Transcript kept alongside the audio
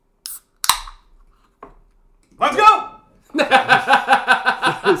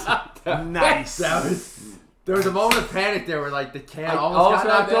There was a moment of panic there where like the can almost almost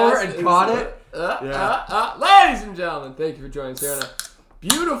got knocked over and caught it. Ladies and gentlemen, thank you for joining us here on a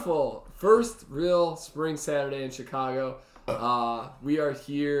beautiful first real spring Saturday in Chicago. We are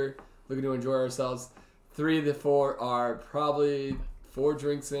here looking to enjoy ourselves. 3 of the 4 are probably 4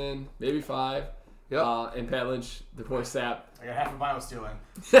 drinks in, maybe 5. Yep. And Pat Lynch, the poor sap. I got half a bio steal in.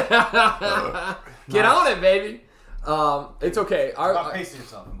 Get on it, baby. It's okay. About pacing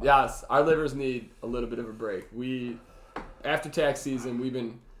yourself. Yes, our livers need a little bit of a break. After tax season, we've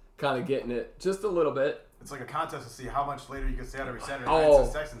been kind of getting it just a little bit. It's like a contest to see how much later you can stay out every Saturday Oh. night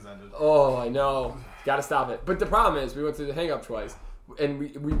since Texans ended. Oh, I know. Got to stop it. But the problem is, we went to the hang up twice, and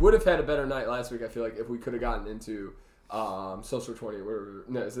we would have had a better night last week. I feel like if we could have gotten into Social 20, whatever.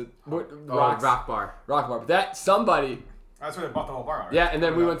 No, is it Rock Bar? Rock Bar. But that somebody. That's where they bought the whole bar. Right? Yeah, and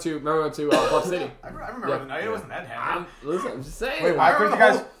then we went to Bluff City. I remember the night. It wasn't that hammered. Listen, I'm just saying. Wait, I remember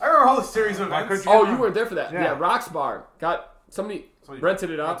the whole series of events. Oh, you weren't there for that. Yeah. Yeah, Rock's Bar. Somebody rented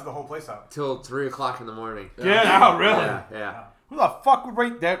it Rented up. the whole place out. Till 3 o'clock in the morning. Get out, really? Yeah. Who the fuck would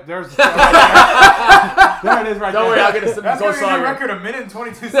rate that? There's there it is right Don't there. worry, I'll get a That's going to be song. a record, a minute and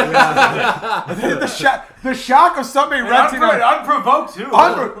 22 seconds. the shock of somebody renting Unprovoked, too.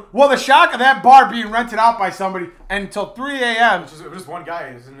 well, the shock of that bar being rented out by somebody until 3 a.m. It was just one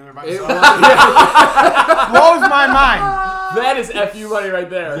guy who's in there by It himself. blows my mind. That is FU money right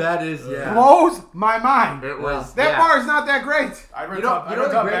there. That is, Blows my mind. It was. That bar is not that great. I read You know- top you know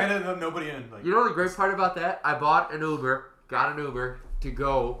the great- Bandit and nobody in. Like, You know the great part about that? I bought an Uber, got an Uber to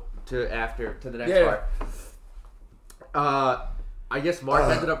go to the next Yeah. bar. I guess Mark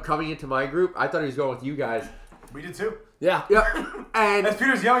ended up coming into my group. I thought he was going with you guys. we did too. Yeah. And As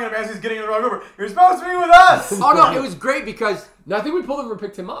Peter's yelling at him as he's getting in the wrong Uber, you're supposed to be with us! oh no, it was great because No, I think we pulled over and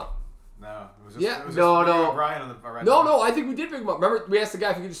picked him up. No, it was just, Yeah. it was No, just no. Brian on the right No, side. no, I think we did pick him up. Remember, we asked the guy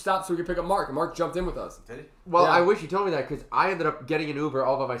if he could just stop so we could pick up Mark, and Mark jumped in with us. Did he? well, Yeah. I wish you told me that because I ended up getting an Uber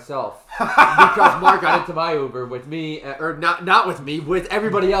all by myself because Mark got into my Uber with me, or not with me, with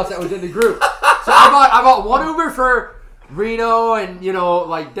everybody else that was in the group. So I bought one Uber for Reno and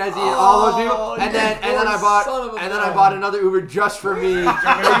like Desi and all those people, and then I bought another Uber just for me to get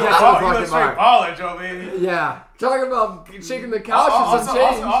to the fucking straight bar. baller, Joe, baby. Yeah. Talking about shaking the couch with some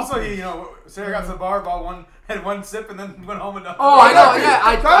change. Also, he, Sarah got to the bar, had one sip, and then went home and done. Oh, I know. Yeah,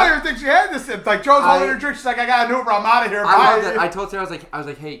 I don't even think she had this. Like Joe's holding her drink. She's like, I got an Uber. I'm out of here. I love Bye. that. I told Sarah, I was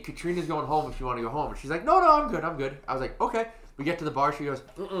like, hey, Katrina's going home if you want to go home. And she's like, no, I'm good. I was like, okay. We get to the bar. She goes,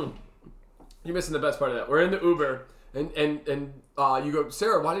 You're missing the best part of that. We're in the Uber, and you go,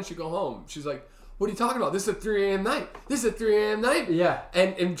 Sarah, why didn't you go home? She's like, what are you talking about? This is a 3 a.m. night. This is a 3 a.m. night. Yeah.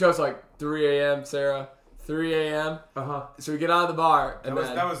 And Joe's like, 3 a.m., Sarah. 3 a.m. So we get out of the bar. And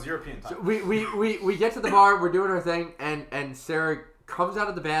That was European time. So we get to the bar. We're doing our thing, and Sarah comes out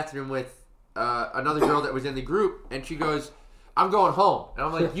of the bathroom with another girl that was in the group, and she goes, I'm going home. And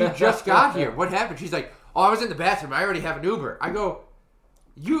I'm like, you just got here. What happened? She's like, oh, I was in the bathroom. I already have an Uber. I go,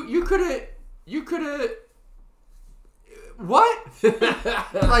 you could have. What?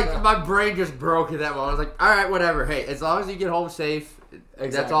 Like, my brain just broke at that moment. I was like, all right, whatever. Hey, as long as you get home safe,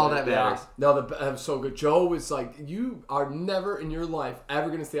 that's all that matters. Yeah. No, that was so good. Joe was like, you are never in your life ever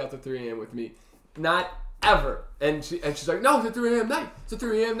going to stay out to 3 a.m. with me. Not ever. And she's like, no, it's a 3 a.m. night. It's a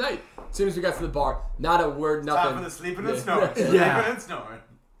 3 a.m. night. As soon as we got to the bar, not a word, nothing. Time for the sleeping and snoring. Yeah. Sleeping and snoring.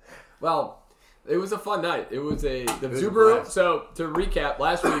 Well, it was a fun night. It was the was a Subaru. blast. So to recap,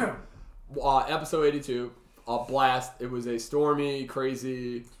 last week, episode 82, a blast. It was a stormy,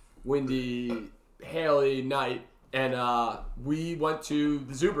 crazy, windy, haily night, and we went to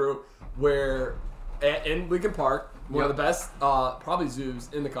the Subaru, where in Lincoln Park, one of the best, probably zoos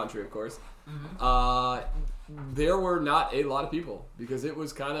in the country, of course. There were not a lot of people because it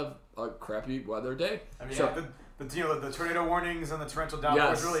was kind of a crappy weather day. I mean, So- the tornado warnings and the torrential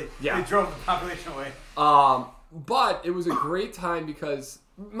downpours really Yeah. they drove the population away. But it was a great time because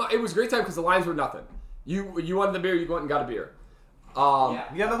the lines were nothing. You wanted the beer, you went and got a beer.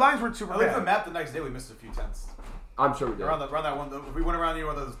 Yeah, the lines weren't super I looked at the bad. map the next day. We missed a few tents. I'm sure we did. Around that one, we went around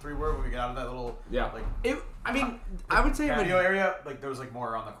where those 3 were when we got out of that little I would say patio area. Like there was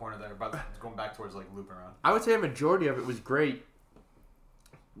more around the corner there, but going back towards looping around. I would say a majority of it was great.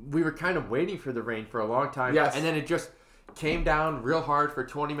 We were kind of waiting for the rain for a long time. Yes. And then it just came down real hard for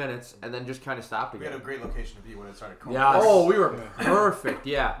 20 minutes and then just kind of stopped We had again. a great location to be when it started cold. Yeah. Oh, we were perfect.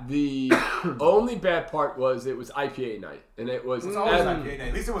 Yeah. The only bad part was it was IPA night, and it was. It's always IPA night.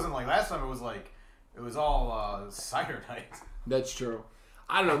 At least it wasn't like last time. It was all cider night. That's true.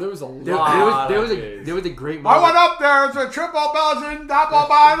 I don't know. There was a lot. There was a great moment. I went up there. It's a triple Belgian, double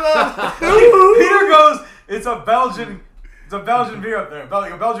Bible. Peter goes, it's a Belgian beer up there,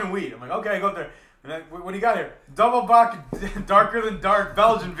 like a Belgian wheat. I'm like, okay, I go up there. And then, what do you got here? Double bock, darker than dark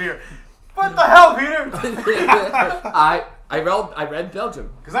Belgian beer. What the hell, Peter? I read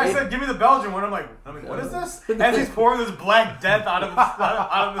Belgium. Because I said, give me the Belgian one. I'm like, what is this? As he's pouring this black death out of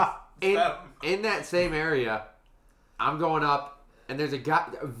the stem. In that same area, I'm going up, and there's a guy,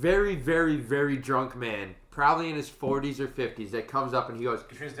 a very, very, very drunk man, probably in his 40s or 50s, that comes up and he goes,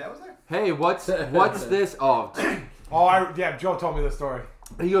 Katrina's dad was there? "Hey, what's this? Oh, Joe told me this story.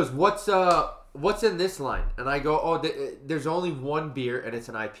 he goes, what's in this line?" And I go, "Oh, there's only one beer, and it's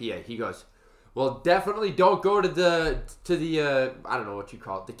an IPA." He goes, "Well, definitely don't go to the I don't know what you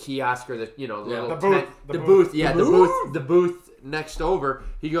call it, the kiosk or the little the booth, the booth next over."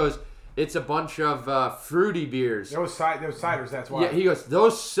 He goes, "It's a bunch of fruity beers." There was ciders. That's why. Yeah, he goes,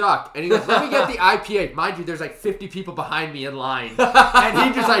 "Those suck." And he goes, "Let me get the IPA." Mind you, there's like 50 people behind me in line, and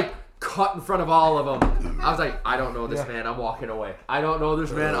he just like cut in front of all of them. I was like, "I don't know this man. I'm walking away. I don't know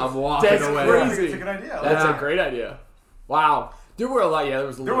this man. I'm walking That's away." crazy. It's a good idea. That's a great idea. Wow. There were a lot. Yeah, there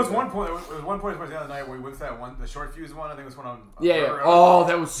was. There was one point. There was one point towards the other night where we went to that one, the short fuse one. I think it was one on. Yeah. Oh,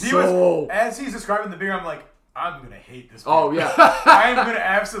 that was so. As he's describing the beer, I'm like, I'm gonna hate this beer. Oh yeah. I'm gonna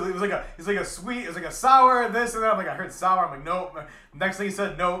absolutely. It was like a sweet. It was like a sour. This and that. I'm like, I heard sour. I'm like, nope. Next thing he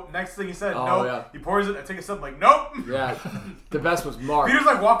said, nope. Next thing he said, nope. Yeah. He pours it. I take a sip. I'm like, nope. Yeah. The best was Mark. Peter's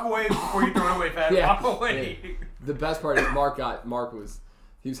like, walk away before you throw it away, Pat. Yeah. Walk away. Yeah. The best part is Mark was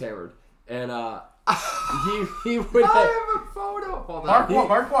hammered, and he would. I have a photo. Hold on.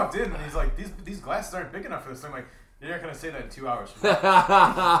 Mark walked in and he's like, these glasses aren't big enough for this. I'm like, you're not gonna say that in 2 hours.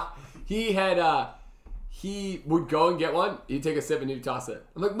 He had he would go and get one. He'd take a sip and he'd toss it.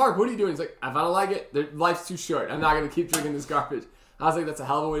 I'm like, "Mark, what are you doing?" He's like, "If I don't like it, life's too short. I'm not gonna keep drinking this garbage." I was like, "That's a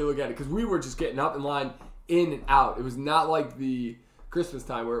hell of a way to look at it," because we were just getting up in line, in and out. It was not like the Christmas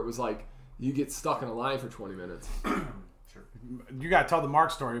time where it was like you get stuck in a line for 20 minutes. Sure. You got to tell the Mark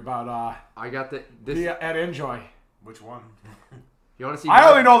story about I got this. at Enjoy. Which one? You want to see? I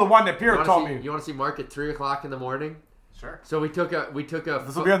only know the one that Pierre You told wanna see- me. You want to see Mark at 3:00 in the morning? Sure. So we took a.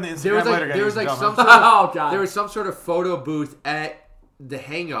 This will be on the Instagram There was like later, guys. there was like Gentlemen. some sort of, Oh god. there was some sort of photo booth at the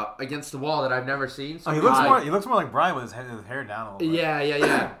hang up against the wall that I've never seen. So Oh, he looks more like Brian with his hair down a little bit.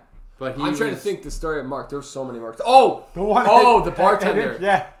 Yeah. But I'm trying to think the story of Mark. There were so many Marks. Oh, one the bartender.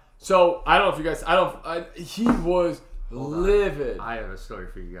 Yeah. So I don't know if you guys. He was livid. I have a story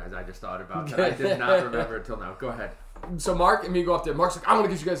for you guys. I just thought about that. I did not remember until now. Go ahead. So Mark and me go up there. Mark's like, "I want to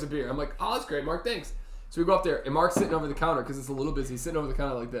get you guys a beer." I'm like, "Oh, that's great, Mark. Thanks." So we go up there, and Mark's sitting over the counter because it's a little busy. He's sitting over the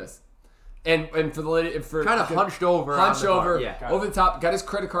counter like this, and for the lady, for Kind of hunched over. on the bar. Yeah. over the top, got his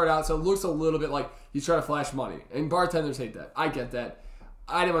credit card out, so it looks a little bit like he's trying to flash money. And bartenders hate that. I get that.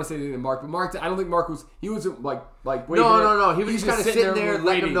 I didn't want to say anything to Mark, but Mark, I don't think Mark was. He wasn't like waving No. He was He's just kind of sitting there, letting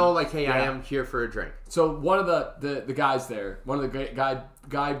waiting. him know, like, "Hey, I Yeah. am here for a drink." So one of the guys there, one of the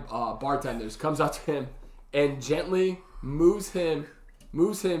guy bartenders, comes up to him and gently moves him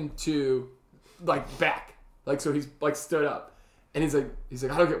to like back, like so he's like stood up, and he's like,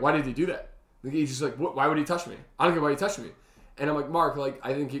 "I don't get why did he do that?" Like, he's just like, "Why would he touch me? I don't get why he touched me." And I'm like, "Mark, like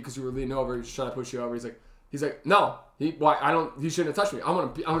I think because you were leaning over, he's trying to push you over." He's like, "No, he shouldn't have touched me. I'm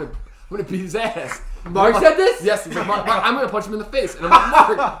gonna beat his ass." Mark said this? Yes. He's like, Mark, I'm gonna punch him in the face. And I'm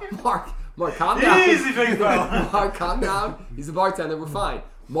like, Mark, calm down. Easy, big fella. Mark, calm down. He's a bartender. We're fine.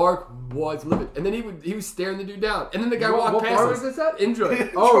 Mark was livid, and then he was staring the dude down, and then the guy walked What past bar us. was this at? Enjoy.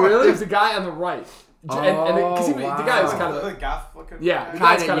 Oh, really? There's a guy on the right, because the guy was kind of Like goth looking. yeah, the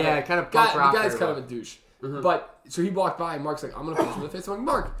guy's Kinda, kind of kind of guy, punk rocker. the guy's kind of a douche. But so he walked by, and Mark's like, "I'm gonna punch him in the face." I'm like,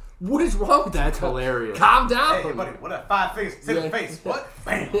 "Mark, what is wrong with that? That's hilarious. Calm down." Hey, buddy, what a 5 fingers to the Yeah. face. What?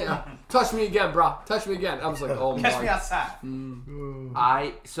 Bam. Yeah, touch me again, bro. Touch me again. I was like, "Oh Catch me my."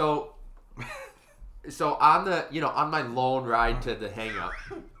 outside. So on my lone ride to the hang up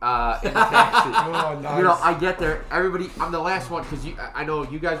in the taxi. Oh, nice. I get there. Everybody, I'm the last one because I know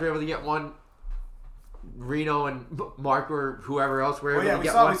you guys were able to get one. Reno and Mark or whoever else were able Well, yeah, to we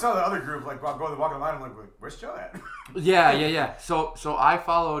get saw one. the other group like walking the line. I'm like, where's Joe at? Yeah. So I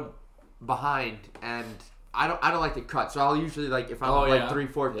followed behind, and I don't like to cut. So I'll usually like if I'm like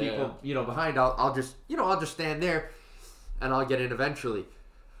 3-4 people behind, I'll just stand there, and I'll get in eventually.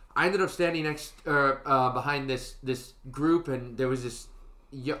 I ended up standing behind this group, and there was this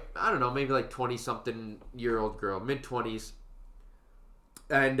I don't know, maybe like 20-something-year-old girl, mid-20s.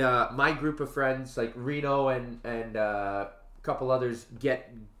 And my group of friends, like Reno and a couple others,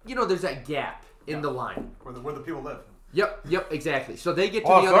 there's that gap in the line. Where the people live. Yep, exactly. So they get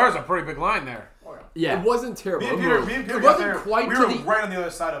to Oh, the so other. there's a pretty big line there. Oh yeah. Yeah. It wasn't terrible. Me and Peter It got wasn't there. quite we to were the- right on the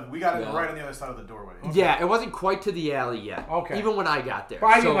other side of. We got in Yeah. right on the other side of the doorway. Yeah, it wasn't quite to the alley yet. Okay. Even when I got there. But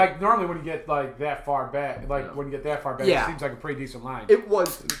I mean, So, like normally when you get like that far back, when you get that far back, Yeah. it seems like a pretty decent line. it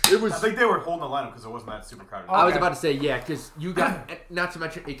was. I think they were holding the line because it wasn't that super crowded. I was Okay. about to say, yeah, because you got, not to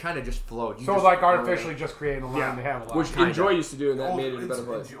mention, it kind of just flowed. You So just, like artificially just creating a line Yeah. to have a line. Which Kinda. Enjoy used to do, and that old, made it a better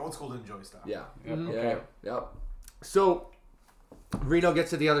place. old school Enjoy style. Yeah. Yep, Yeah. okay. Yep. So Reno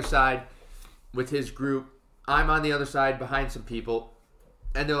gets to the other side with his group. I'm on the other side behind some people,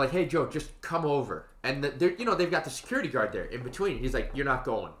 and they're like, "Hey, Joe, just come over." And they're, they've got the security guard there in between. He's like, "You're not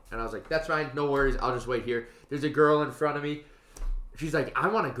going," and I was like, "That's fine, no worries. I'll just wait here." There's a girl in front of me. She's like, "I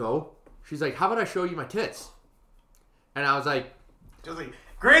want to go." She's like, "How about I show you my tits?" And I was like, Just like,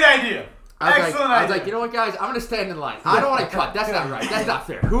 great idea. Excellent I idea. was like, you know what, guys? I'm gonna stand in line. I don't want to cut. That's not right. That's not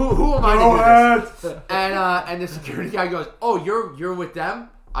fair. Who am I to do this? And the security guy goes, "Oh, you're with them?"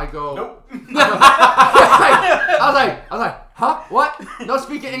 I go, Nope. I was like, huh? What? No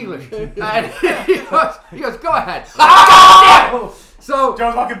speaking English. And he goes, go ahead. So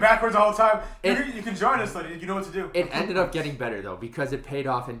Joe's walking backwards the whole time. It- You can join us, lady. You know what to do. it ended up getting better though because it paid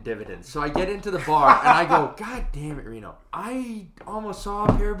off in dividends. So I get into the bar and I go, God damn it, Reno! I almost saw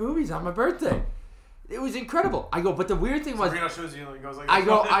a pair of boobies on my birthday. It was incredible. I go, but the weird thing was, Reno shows you. He goes like. I this.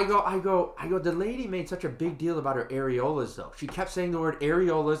 go. The lady made such a big deal about her areolas, though. She kept saying the word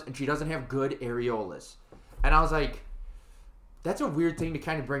areolas, and she doesn't have good areolas. And I was like, that's a weird thing to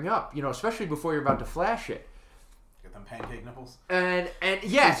kind of bring up, especially before you're about to flash it. Get them pancake nipples. And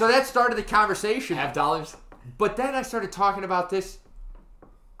yeah, so that started the conversation. $50. But then I started talking about this.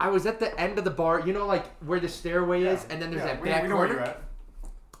 I was at the end of the bar, like where the stairway is, and then there's that back we know where corner. you're at.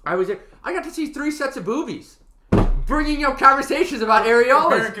 I was there. I got to see 3 sets of boobies, bringing up conversations about areolas.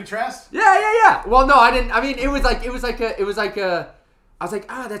 Compare and contrast. Yeah. Well, no, I didn't. I mean, it was like a. I was like,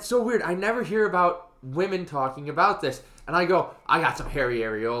 that's so weird. I never hear about women talking about this. And I go, I got some hairy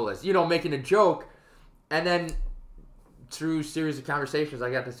areolas, making a joke. And then through a series of conversations, I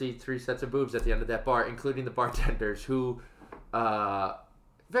got to see 3 sets of boobs at the end of that bar, including the bartenders who,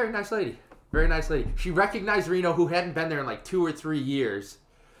 very nice lady. Very nice lady. She recognized Reno, who hadn't been there in like 2 or 3 years.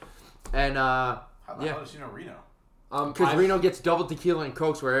 And, How the yeah. hell does she know Reno? Because Reno gets double tequila and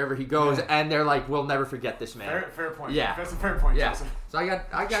cokes wherever he goes, and they're like, "We'll never forget this man." Fair point. Yeah. That's a fair point, Yeah. Joseph. So I got.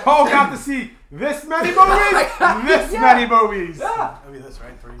 Oh, got to see this many movies. This many movies. That'll be this,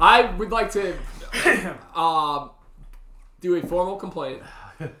 right? 3. I would like to do a formal complaint.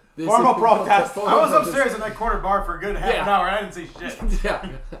 This Formal is- protest. formal I was protest. upstairs in that corner bar for a good half Yeah. an hour. And I didn't see shit. Yeah,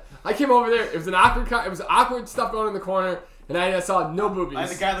 I came over there. It was an awkward stuff going in the corner, and I saw no boobies. I had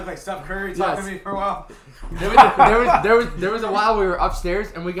the guy look like Steph Curry talking Yes. to me for a while. There was a while we were upstairs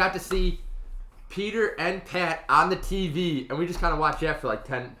and we got to see Peter and Pat on the TV, and we just kind of watched that for like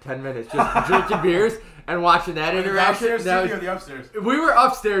 10 minutes, just drinking beers and watching that The interaction. downstairs That TV or was- the upstairs? we were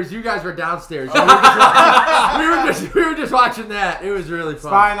upstairs. You guys were downstairs. Oh. We were just watching that. It was really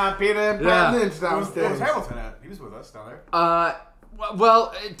fun. Spying on Peter and Yeah. Pat Lynch What was downstairs. Hamilton at? He was with us down there.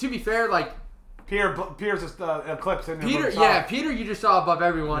 Well, to be fair, like Peter's just eclipse in Peter, yeah, Peter, you just saw above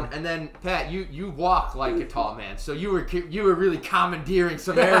everyone, and then Pat, you walk like a tall man, so you were really commandeering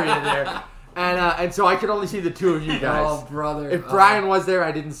some area there, and so I could only see the 2 of you guys. Oh, brother! If Brian was there,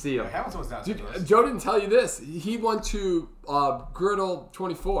 I didn't see him. Hamilton was downstairs. Dude, with us. Joe didn't tell you this. He went to Girdle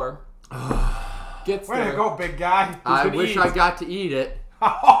 24. Gets Way to there. go, big guy. I gonna wish eat. I got to eat it.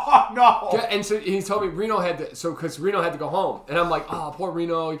 Oh no. And so he told me Reno had to, because Reno had to go home, and I'm like, oh, poor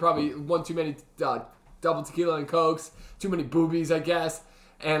Reno. He probably won too many double tequila and cokes, too many boobies, I guess.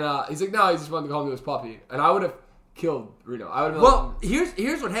 And he's like, no, he just wanted to go home to his puppy. And I would have killed Reno. I would have. Well,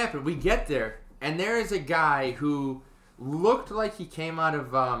 here's what happened. We get there, and there is a guy who looked like he came out of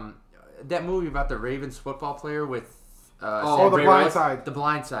that movie about the Ravens football player with. Oh, The Ray Blind Rice. Side. The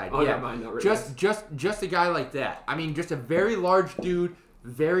Blind Side. Oh, yeah, never mind, not Ray just a guy like that. I mean, just a very large dude,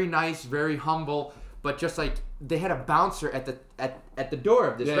 very nice, very humble, but just like they had a bouncer at the door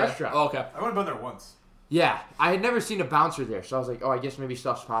of this restaurant. Oh, okay. I would have been there once. Yeah, I had never seen a bouncer there, so I was like, oh, I guess maybe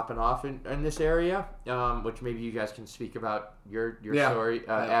stuff's popping off in this area, which maybe you guys can speak about your story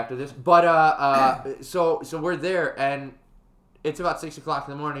after this. But so we're there, and it's about 6 o'clock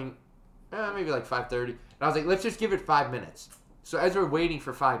in the morning, maybe like 5:30. And I was like, let's just give it 5 minutes. So as we're waiting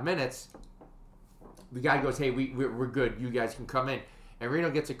for 5 minutes, the guy goes, hey, we're good. You guys can come in. And Reno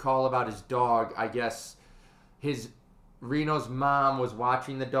gets a call about his dog. I guess Reno's mom was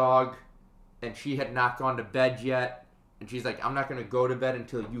watching the dog, and she had not gone to bed yet. And she's like, I'm not going to go to bed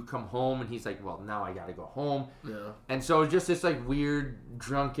until you come home. And he's like, well, now I got to go home. Yeah. And so it was just this like weird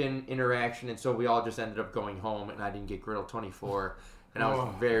drunken interaction. And so we all just ended up going home, and I didn't get Griddle 24. And I was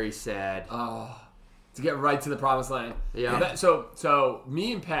very sad. Oh. to get right to the promised land. Yeah. So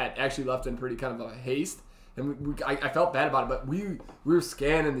me and Pat actually left in pretty kind of a haste, and I felt bad about it, but we were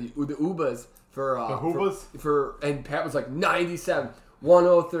scanning the Ubers for The Ubers? for and Pat was like 97,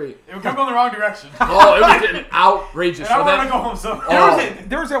 103. It would come going the wrong direction. Oh, it was getting outrageous. And I So wanted then- to go home so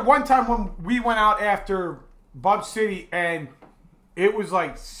There was that one time when we went out after Bub City and it was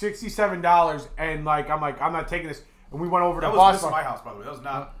like $67 and like I'm not taking this, and we went over to That was Boss this is Bar. my house, by the way. That was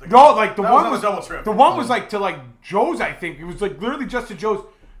not. No, like the that one was was on a double trip. The one was like to like Joe's, I think. It was like literally just to Joe's,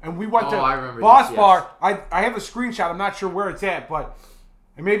 and we went Oh, to I remember Boss this, Bar. I have a screenshot. I'm not sure where it's at, but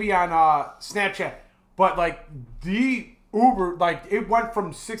it may be on Snapchat. But like the Uber, like it went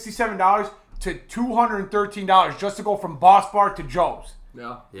from $67 to $213 just to go from Boss Bar to Joe's.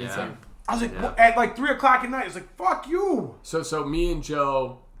 Yeah. Yeah. Insane. I was like, Yeah. at like 3 o'clock at night. I was like, fuck you. So me and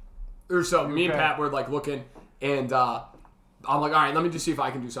Joe, me and Okay. Pat were like looking, and I'm like, all right, let me just see if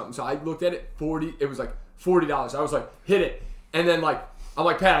I can do something. So I looked at it, it was like $40. I was like, hit it, and then like I'm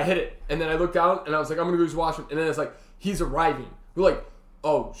like, Pat, I hit it, and then I looked down and I was like, I'm gonna go use the washroom, and then it's like he's arriving. We're like,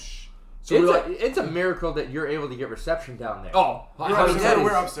 oh shh. So It's, we're like, it's a miracle that you're able to get reception down there. oh, We're 100%. upstairs,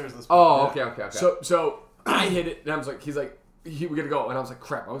 we're upstairs this Oh, okay. So I hit it, and I was like, he's like, we gotta go, and I was like,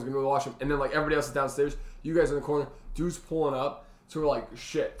 crap, I was gonna go to the washroom, and then like everybody else is downstairs, you guys in the corner, dude's pulling up, so we're like,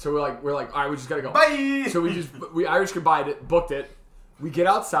 shit, so we're like, all right, we just gotta go. Bye. So we Irish goodbye it, booked it, we get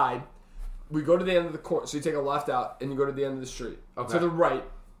outside, we go to the end of the court, so you take a left out, and you go to the end of the street. Okay. To the right,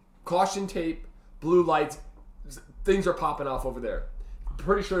 caution tape, blue lights, things are popping off over there.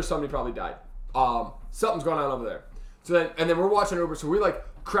 Pretty sure somebody probably died. Something's going on over there. So then we're watching Uber, so we're like,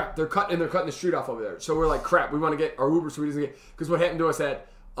 crap, they're cutting the street off over there. So we're like, crap, we want to get our Uber so we doesn't get, because what happened to us at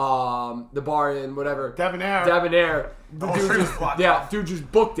the bar in whatever Debonair. the whole dude street was just, blocked yeah, off. dude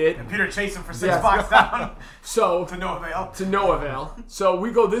just booked it. And Peter chased him for $6 Yes. down So to no avail. to no avail. So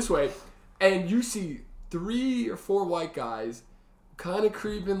we go this way, and you see 3 or 4 white guys kind of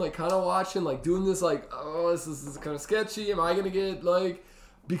creeping, like kind of watching, like doing this, like, oh, this is kind of sketchy. Am I gonna get like,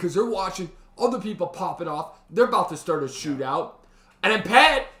 because they're watching other people popping off. They're about to start a shootout, and then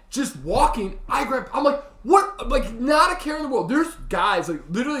Pat just walking. I'm like, what? Like, not a care in the world. There's guys like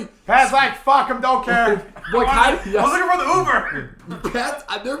literally. Pat's like, fuck him, don't care. Like, I was looking for the Uber.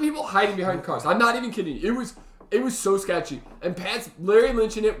 Pat, there are people hiding behind cars. I'm not even kidding you. It was so sketchy. And Pat's Larry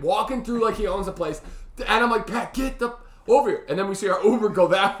Lynching it, walking through like he owns the place. And I'm like, Pat, get the over here. And then we see our Uber go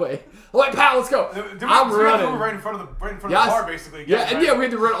that way. I'm like, Pat, let's go. I'm We had running. the Uber right in front of the Yes. bar, basically. Yeah, and yeah, we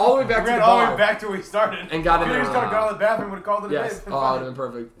had to run all the way back we to ran the all the bar. way back to where we started. And got in Peter there. just got to go to the bathroom, would have called it a Yes. day. Oh, it would have been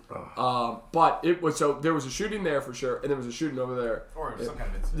perfect. But it was so there was a shooting there for sure, and there was a shooting over there. Or some kind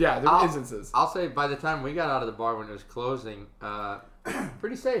of incident. Yeah, there were instances. I'll say by the time we got out of the bar when it was closing,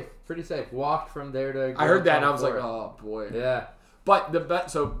 pretty safe. Walked from there to. I heard that and I Grand was like, Town oh boy. Florida. Yeah. But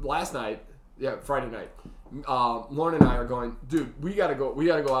so last night, Friday night, Lauren and I are going, dude, we gotta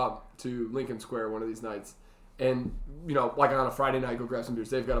go out to Lincoln Square one of these nights, and like on a Friday night, go grab some beers.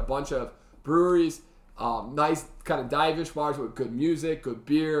 They've got a bunch of breweries, nice kind of dive-ish bars with good music, good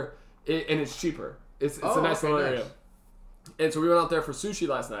beer, and it's cheaper. It's a nice little area. And so we went out there for sushi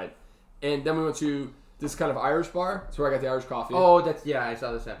last night, and then we went to this kind of Irish bar. That's where I got the Irish coffee. Oh, I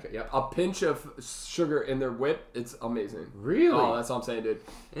saw the Snapchat. Yep. A pinch of sugar in their whip. It's amazing. Really? Oh, that's all I'm saying, dude.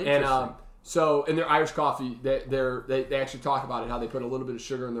 Interesting. And so in their Irish coffee, they actually talk about it, how they put a little bit of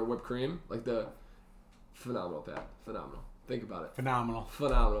sugar in their whipped cream, like the phenomenal, Pat. Phenomenal. Think about it. Phenomenal.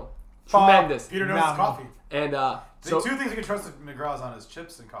 Phenomenal. Tremendous. Peter knows his coffee. And The so two things you can trust McGraw's on is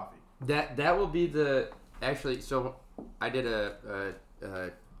chips and coffee. That will be actually. So I did a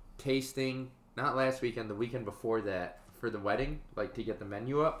tasting not last weekend, the weekend before that for the wedding, like to get the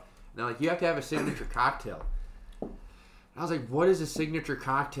menu up. Now, like you have to have a signature cocktail. I was like, what is a signature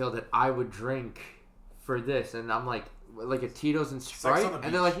cocktail that I would drink for this? And I'm like a Tito's and Sprite. on the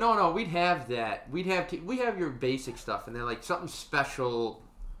And they're like, no, we'd have that. We have your basic stuff. And they're like, something special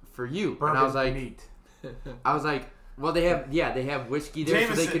for you. Bourbon and I was like, neat. well, they have whiskey there,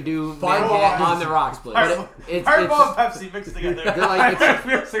 so they Jameson. could do Fireball Manhattans. on the rocks, please. Fireball and Pepsi mixed together. They're like,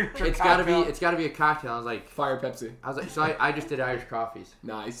 Signature it's gotta cocktail. be a cocktail. I was like, Fire Pepsi. so I just did Irish coffees.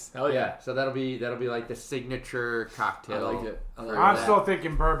 Nice. Hell yeah. So that'll be like the signature cocktail. I like it. I'm still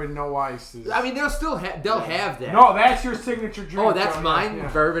thinking bourbon, no ice. I mean, they'll have that. No, that's your signature drink. Oh, that's Joe, mine.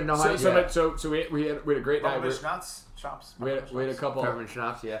 yeah. Bourbon, no ice. So we had a great night. Bubble schnapps, chops. We had a couple. Bourbon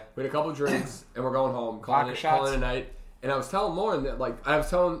schnapps, yeah. We had a couple drinks, and we're going home, calling Vodka it shots. a night. And I was telling Lauren that,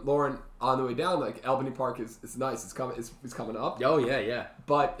 on the way down, like Albany Park is nice. It's coming up, Oh yeah.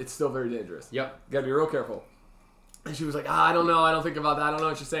 but it's still very dangerous. Yep. Gotta be real careful. And she was like, I don't know. I don't think about that. I don't know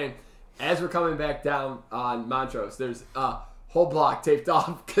what you're saying. As we're coming back down on Montrose, there's a whole block taped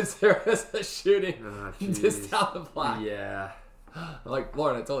off because there was a shooting Oh, just jeez. down the block. Yeah. I'm like,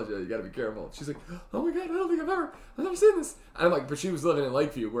 Lauren, I told you gotta be careful. She's like, oh my god, I don't think I've never seen this. And I'm like, but she was living in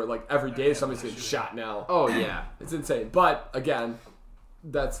Lakeview where like every day somebody's getting shot now. Oh yeah. It's insane. But again,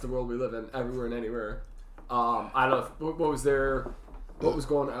 that's the world we live in, everywhere and anywhere. I don't know if, what was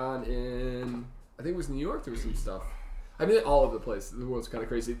going on in, I think it was New York. There was some stuff. I mean, all over the place. The world's kind of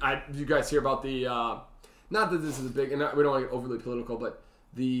crazy. You guys hear about the, not that this is a big, and we don't want to get overly political, but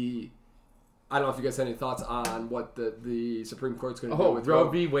I don't know if you guys had any thoughts on what the Supreme Court's going to do with Roe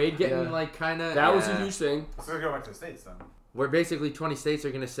v. Wade getting Yeah. like kind of. That was a huge thing. So go back to the states then. Where basically 20 states are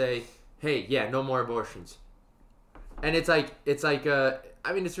going to say, "Hey, yeah, no more abortions," and it's like,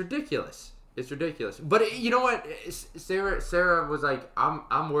 I mean, it's ridiculous. It's ridiculous. But you know what? Sarah was like,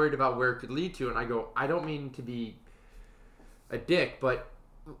 "I'm worried about where it could lead to," and I go, "I don't mean to be a dick, but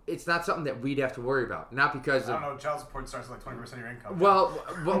it's not something that we'd have to worry about. Not because I of." don't know. Child support starts at like 20% of your income. Well,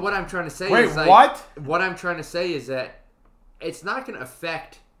 what I'm trying to say Wait, is like, what? What I'm trying to say is that it's not going to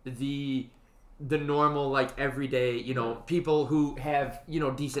affect the normal, like, everyday, you know, people who have, you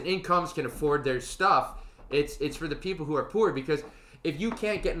know, decent incomes, can afford their stuff. It's for the people who are poor, because if you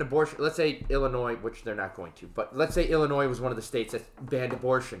can't get an abortion, let's say Illinois, which they're not going to, but let's say Illinois was one of the states that banned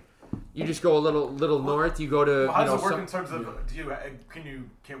abortion. You just go a little north. You go to, Well, how you know, does it work some, in terms of? Do you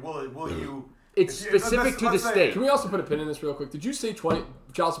will you? it's if you- specific to the let's say- state. Can we also put a pin in this real quick? Did you say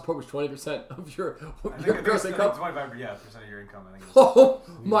child support was 20% of your I think gross it's income? 25% of your income. I think. Oh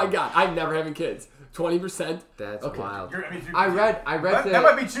my god, I'm never having kids. 20%. That's Okay. wild. If you- I read that, the. that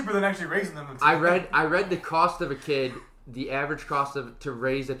might be cheaper than actually raising them. I read the cost of a kid. The average cost to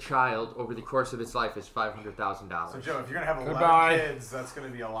raise a child over the course of its life is $500,000. So Joe, if you're gonna have 11 Goodbye. kids, that's gonna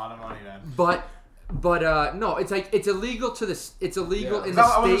be a lot of money, man. But no, it's like it's illegal to this. It's illegal Yeah. in So the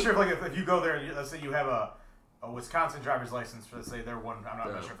I wasn't state. sure if you go there and let's say you have a Wisconsin driver's license for, let's say they're one. I'm not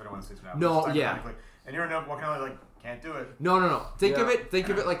Yeah. sure if they're one state now. No, but yeah. hypothetically, and you're in Walking County, like can't do it. No. Think Yeah. of it like It's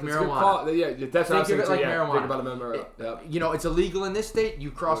a good marijuana. call. Yeah, that's what I was Think of it thinking, like yeah. marijuana. Think about a marijuana. Yeah. You know, it's illegal in this state. You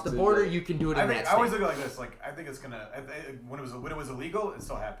cross What's the it border, do? you can do it I in think that I always state. look at it like this. Like I think it's gonna when it was illegal, it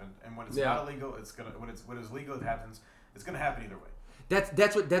still happened, and when it's Yeah. not illegal, it's gonna when it's legal, it happens. It's gonna happen either way.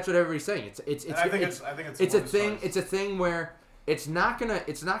 That's what everybody's saying. It's And I think it's it's a one of the thing. stars. It's a thing where it's not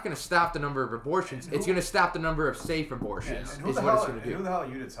gonna stop the number of abortions. And It's gonna stop the number of safe abortions. And who is the what it's hell? gonna And who do. the hell are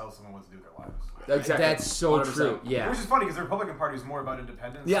you to tell someone what to do with their lives? Exactly. That's so 100%. true. Yeah. Which is funny because the Republican Party is more about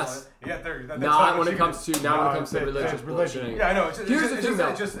independence. Yes. Yeah, that's Not what when it you comes do. to religious religion. bullshitting. Yeah, I know. Here's the thing, though.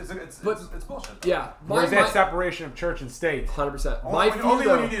 It's bullshit. Yeah. Where's that separation of church and state? 100%. Only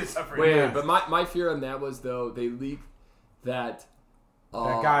when you need to separate. Wait, Yeah. but my fear on that was, though, they leaked that.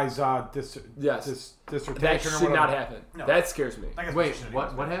 That guy's Yes. dissertation That or should whatever. not happen. No. That scares me. I guess Wait, we should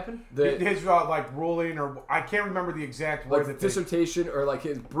what happened? His like ruling, or I can't remember the exact word Like that they. dissertation or like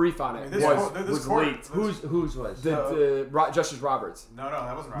his brief on it This was court- leaked. Whose was? Justice Roberts. No,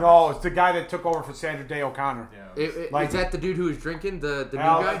 that wasn't right. No, it's the guy that took over for Sandra Day O'Connor. Yeah. Is that the dude who was drinking the new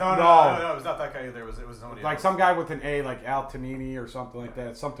Al- guy? No, it was not that guy either. It was somebody Like else. some guy with an A, like Al Tanini or something like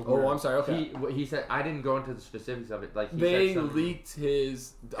that. Something weird. Oh, I'm sorry. Okay. He said I didn't go into the specifics of it. Like he They said something. leaked his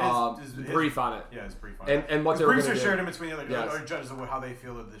his brief on it. Yeah, it's brief on And what his they were briefs going are to shared do. in between the other Yes. judges of how they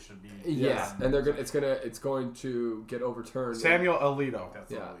feel that this should be. Yeah. And they're it's going to get overturned. Samuel Alito.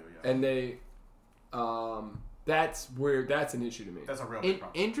 That's Yeah. yeah. And they that's an issue to me. That's a real big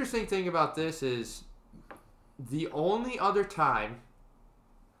problem. Interesting thing about this is the only other time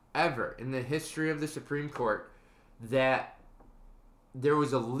ever in the history of the Supreme Court that there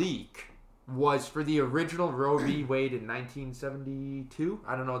was a leak was for the original Roe v. Wade in 1972.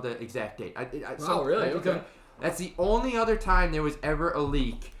 I don't know the exact date. Really? Okay. That's the only other time there was ever a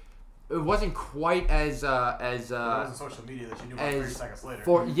leak. It wasn't quite as it wasn't social media that you knew about 30 as seconds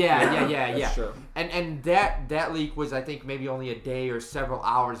later. yeah. That's true. And that leak was, I think, maybe only a day or several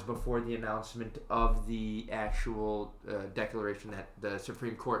hours before the announcement of the actual declaration that the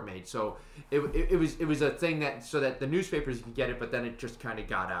Supreme Court made. So it was a thing that so that the newspapers could get it, but then it just kind of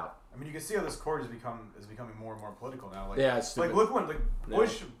got out. I mean, you can see how this court is becoming more and more political now. Like, Yeah, it's like stupid. look when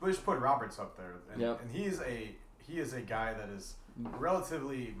Bush put Roberts up there, and, Yep. and he is a guy that is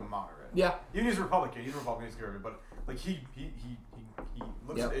relatively moderate. Yeah. Even he's Republican. He's conservative, but like he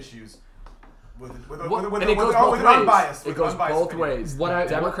looks Yep. at issues with And it goes both with ways. unbiased. It with goes unbiased both opinion. ways. What I-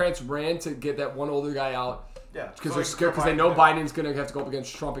 Democrats ran to get that one older guy out Yeah, because so they're like, scared because they Biden- know Biden's going to have to go up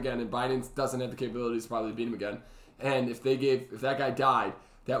against Trump again, and Biden doesn't have the capabilities to probably beat him again. And if that guy died,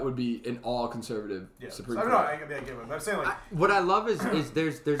 that would be an all conservative Yeah, Supreme so, I Court. don't know. I get it. But I'm saying like What I love is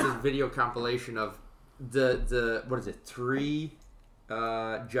there's this video compilation of the what is it, three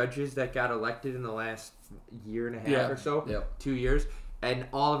judges that got elected in the last year and a half Yeah. or so, Yep. 2 years, and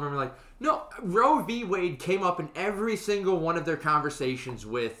all of them are like, no, Roe v. Wade came up in every single one of their conversations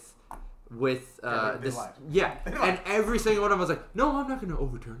with they this, lied. yeah, They and lied. every single one of them was like, no, I'm not going to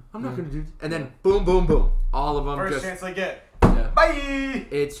overturn. I'm not going to do this. And then boom, boom, boom, all of them First just. chance they get. Yeah. Bye.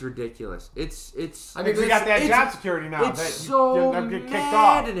 It's ridiculous. It's. I mean, We got that it's- job security now. It's that so they'll get kicked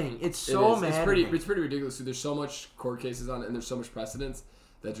off. maddening. It's It so is. maddening. It's pretty ridiculous. There's so much court cases on it, and there's so much precedence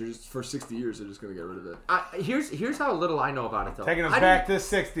that you're just for 60 years they're just gonna get rid of it. Here's how little I know about it though. Taking us I back to the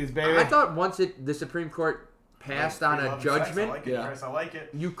 60s, baby. I thought once the Supreme Court passed on Free a love and sex, judgment, I like it, Yeah. Chris. I like it.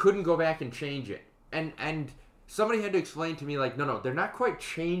 you couldn't go back and change it. And somebody had to explain to me like, no, they're not quite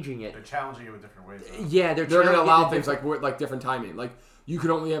changing it. They're challenging it with different ways. though. Yeah, They're gonna changing allow it things different- like different timing. Like you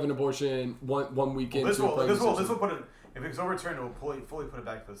can only have an abortion one weekend. This will put it. If it's overturned, it will fully put it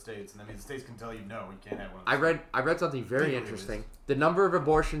back to the states, and that means the states can tell you no, we can't have one. Of those. I read something very Legally, interesting. The number of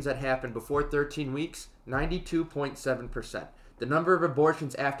abortions that happened before 13 weeks, 92.7%. The number of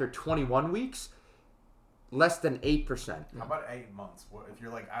abortions after 21 weeks, less than 8%. How about 8 months? What, if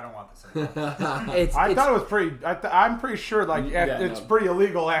you're like, I don't want this anymore. I thought it was pretty. I'm pretty sure like it's no. pretty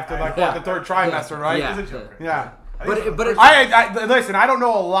illegal after like Yeah. the third trimester, right? Yeah. It's a joke. Right? Yeah. I think it's But a- it- I listen. I don't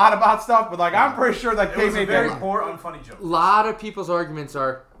know a lot about stuff, but like I'm pretty sure that it they was a made very that. poor, unfunny joke. a lot of people's arguments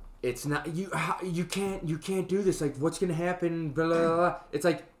are, it's not you can't do this. Like, what's gonna happen? Blah, blah, blah, blah. It's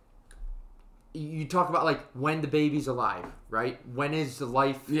like you talk about like when the baby's alive, right? When is the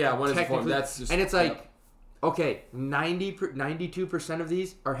life? Yeah, when is it formed? technically- That's just and it's like. yeah. Okay, 92% of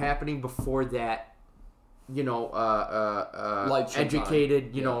these are happening before that, Light shows on.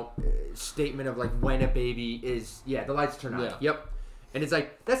 educated, Yeah. statement of like when a baby is, the lights turn on. Yeah. Yep. And it's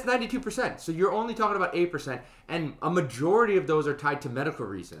like, that's 92%. So you're only talking about 8%. And a majority of those are tied to medical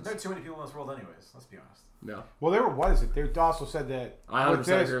reasons. There are too many people in this world, anyways. Let's be honest. No, Well, what is it? They also said that I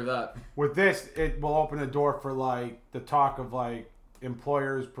 100% agree with that. with this, it will open the door for like the talk of like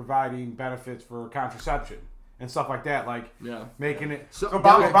employers providing benefits for contraception and stuff like that, like Yeah. making it. So So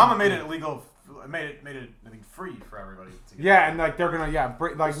that was- Obama made it illegal. Made it I think free for everybody. To get. Yeah, and like they're gonna now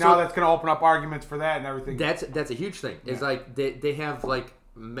So- that's gonna open up arguments for that and everything. That's a huge thing. It's like they have like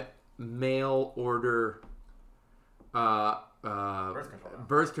mail order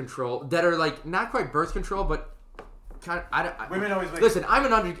birth control that are like not quite birth control, but kind of. Women always make. Listen,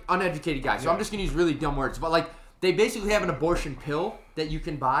 I'm an uneducated guy, so I'm just gonna use really dumb words. But like, they basically have an abortion pill that you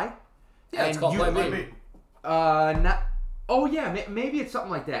can buy. Yeah, it's and called you, Plan B. Let me- not. Oh yeah, maybe it's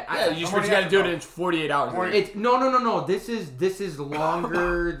something like that. Yeah, you just got to do it in 48 hours. It's no. This is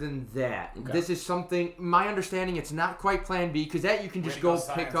longer than that. Okay. This is something. My understanding, it's not quite Plan B because that you can just Way to go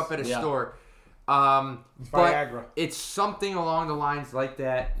go, pick science. up at a Yeah. store. It's But Viagra. it's something along the lines like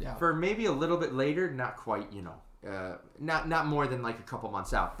that Yeah. for maybe a little bit later. Not quite, not more than like a couple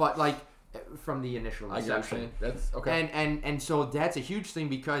months out, but like from the initial I get what you're inception. saying. That's okay. And so that's a huge thing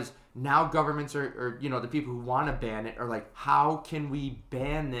because now governments are the people who want to ban it are like, how can we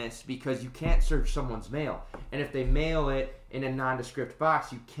ban this? Because you can't search someone's mail. And if they mail it in a nondescript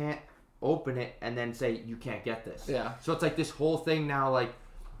box, you can't open it and then say, you can't get this. Yeah. So it's like this whole thing now, like,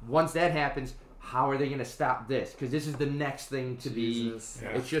 once that happens, how are they going to stop this? Because this is the next thing to Jesus. be.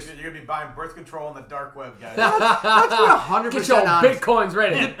 Yeah. It's just, You're gonna be buying birth control on the dark web, guys. let's be 100% Get your honest. bitcoins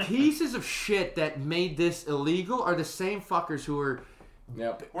ready. The pieces of shit that made this illegal are the same fuckers who are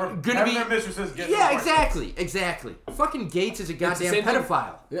Yep. We're gonna having be- their mistresses get yeah, abortions. exactly. Fucking Gates is a goddamn same thing-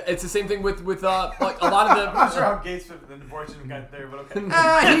 pedophile. Yeah, it's the same thing with like a lot of I'm not sure the. how Gates and abortion got there, but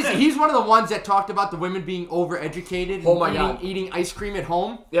okay. He's one of the ones that talked about the women being overeducated Oh my and God. eating ice cream at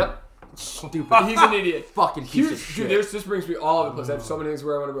home. Yep. Stupid. He's an idiot. Fucking piece Huge, of shit. dude, this brings me all over the place. I have so many things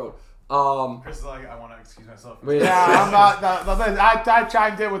where I want to go. Chris is like, I want to excuse myself. But Yeah, I'm not. I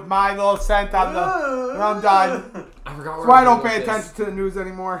chimed in with my little cent on the. I'm done. I forgot where That's why I was don't going pay with this. attention to the news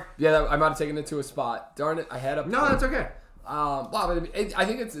anymore. Yeah, I might have taken it to a spot. Darn it, I had a. No, that's okay. Wow, but I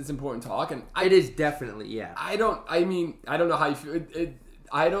think it's important talk, and It is definitely, yeah. I don't know how you feel.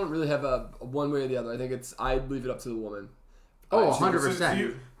 I don't really have a one way or the other. I think I leave it up to the woman. Oh, I-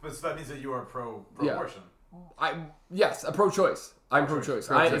 100%. But so that means that you are pro Yeah. abortion. Yes, a pro-choice. I'm pro-choice.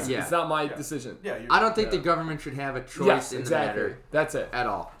 Pro-choice, yeah. It's not my decision. Yeah, I don't think the government should have a choice Yes, in exactly. the matter That's it. at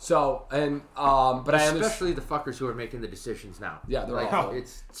all. So but I understand. Especially the fuckers who are making the decisions now. Yeah, they're like, awful.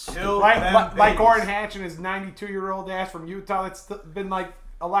 it's Kill Like them like babies. Orrin Hatch and his 92-year-old ass from Utah that's been like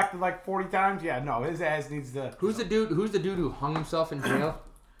elected like 40 times. Yeah, no, his ass needs to. Who's the dude who hung himself in jail?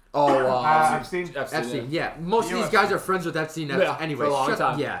 Epstein. Epstein. Yeah, most of these guys are friends with Epstein. Yeah, anyway, for a long shut-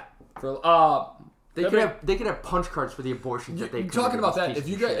 time. Yeah, For, they could have punch cards for the abortions that they. talking about that. Piece If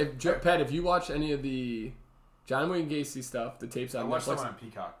you of guys, shit. Pat, if you watch any of the John Wayne Gacy stuff. The tapes I on watched Netflix. someone on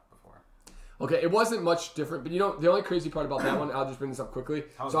Peacock before. Okay, it wasn't much different, but the only crazy part about that one, I'll just bring this up quickly.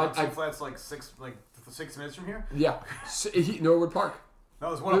 How's So Two Flats like 6 minutes from here? yeah, Norwood Park. No,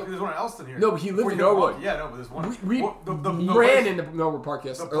 there's one in Elston here. No, but he lived Before in you go Norwood. walk- Yeah, no, but there's one. We the ran place- into Norwood Park The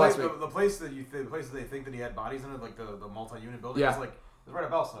last place, week. the place that they think that he had bodies in it, like the multi-unit building, Yeah. is like it's right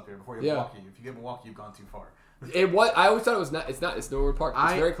up Elston up here before you Yeah. Milwaukee. If you get Milwaukee, you've gone too far. It was. I always thought it was not. It's not. It's Norwood Park.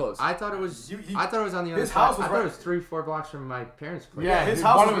 It's very close. I thought it was. You- I thought it was on the other his side. house was I thought right- it was 3-4 blocks from my parents' place. Yeah. His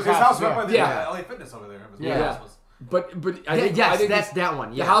one house of was his his house houses, right by the yeah. LA Fitness over there. It was where Yeah. his house was. but I think Yes, I think that's that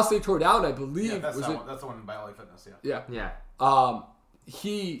one. the Yeah. house they tore down. I believe Yeah, that's was that it. one. That's the one by LA Fitness. Yeah. Yeah. Yeah.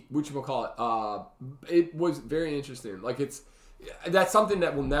 He, whatchamacallit, it was very interesting. Like that's something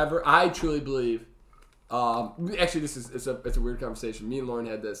that will never. I truly believe. Actually, it's a weird conversation. Me and Lauren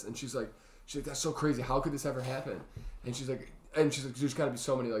had this, and she's like, that's so crazy. How could this ever happen? And she's like, there's got to be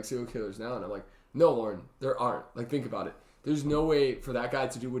so many like serial killers now. And I'm like, no, Lauren, there aren't. Like, think about it. There's no way for that guy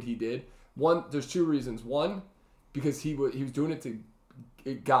to do what he did. One, there's two reasons. One, because he was doing it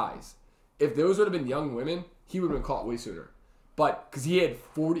to guys. If those would have been young women, he would have been caught way sooner. But because he had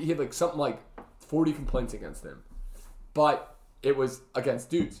like something like 40 complaints against him, but it was against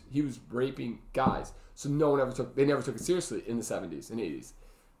dudes. He was raping guys, so they never took it seriously in the 70s and 80s.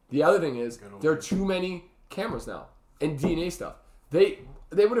 The other thing is there are too many cameras now and DNA stuff. They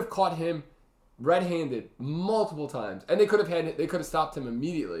would have caught him red-handed multiple times, and they could have stopped him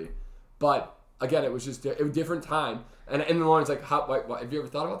immediately. But again, it was just a different time. And Lauren's like, what, have you ever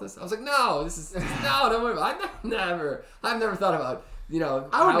thought about this? I was like, no, I've never thought about,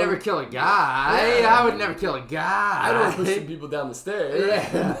 I would never kill a guy. Yeah. I would never kill a guy. I don't push some people down the stairs.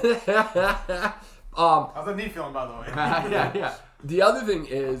 How's that knee feeling, by the way? yeah. The other thing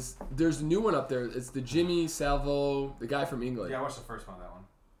is, there's a new one up there. It's the Jimmy Salvo, the guy from England. Yeah, I watched the first one of that one.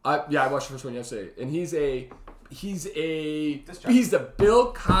 I watched the first one yesterday, and he's the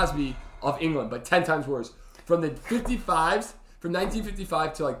Bill Cosby of England, but 10 times worse. From the 55s, from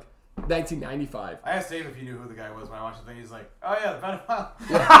 1955 to like 1995. I asked Dave if he knew who the guy was when I watched the thing. He's like, oh yeah, the pedophile.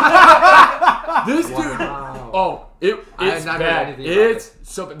 This dude, Wow. it's have not heard bad. anything about It's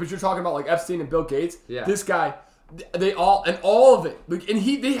so bad. But you're talking about like Epstein and Bill Gates. Yeah. This guy, all of it. Like, and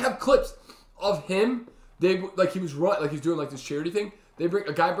they have clips of him. He was running, like he's doing like this charity thing. A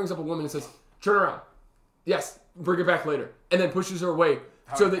guy brings up a woman and says, "Turn around." Yes, bring it back later, and then pushes her away.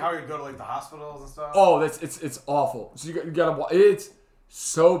 How you go to like the hospitals and stuff? Oh, it's awful. So you gotta. It's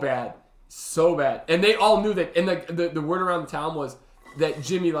so bad, and they all knew that. And the word around the town was that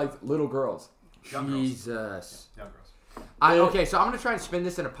Jimmy liked little girls. Young girls. Jesus. Young girls. Okay, so I'm gonna try and spin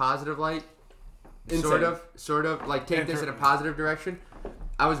this in a positive light. Insane. Sort of, like take this in a positive direction.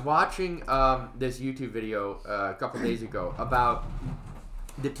 I was watching this YouTube video a couple days ago about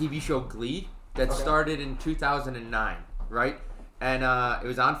the TV show Glee that started in 2009, right? And it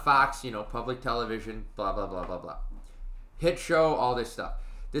was on Fox, public television, blah, blah, blah, blah, blah. Hit show, all this stuff.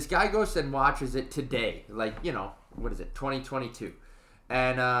 This guy goes and watches it today, like, what is it, 2022.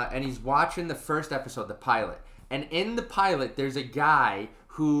 And he's watching the first episode, the pilot. And in the pilot, there's a guy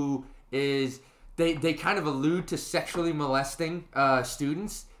who is, they kind of allude to sexually molesting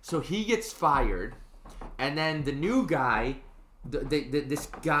students. So he gets fired. And then the new guy, this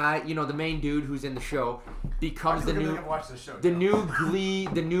guy, the main dude who's in the show, becomes the new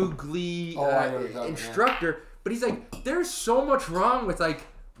Glee instructor. But he's like, there's so much wrong with like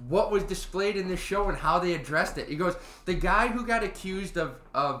what was displayed in this show and how they addressed it. He goes, the guy who got accused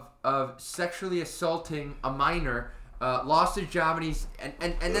of sexually assaulting a minor lost his job,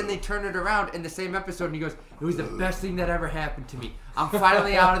 and then they turn it around in the same episode, and he goes, it was the best thing that ever happened to me. I'm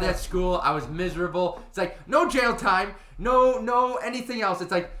finally out of that school. I was miserable. It's like, no jail time, no anything else.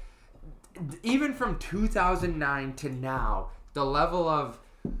 It's like, even from 2009 to now, the level of,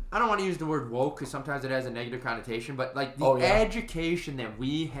 I don't want to use the word woke because sometimes it has a negative connotation, but like the education that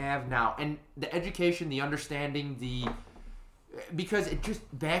we have now, and the education, the understanding, because it just,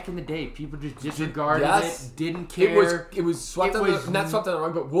 back in the day, people just disregarded it, didn't care. It was swept not swept on the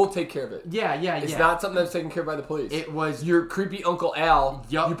rug, but we'll take care of it. Yeah. It's not something that's taken care of by the police. It was your creepy Uncle Al.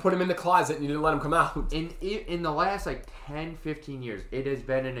 Yup. You put him in the closet and you didn't let him come out. In the last like 10, 15 years, it has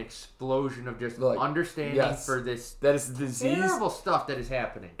been an explosion of just understanding for this. That is a disease. Terrible stuff that is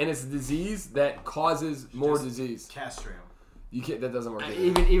happening. And it's a disease that causes more disease. Castrate. You can't. That doesn't work.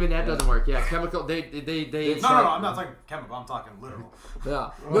 Even that doesn't work. Yeah, chemical. They. No. I'm not talking chemical. I'm talking literal. Yeah.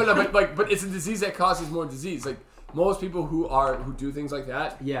 No. But it's a disease that causes more disease. Like most people who do things like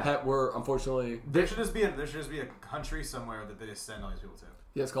that, Yeah. were unfortunately. There should just be a country somewhere that they just send all these people to.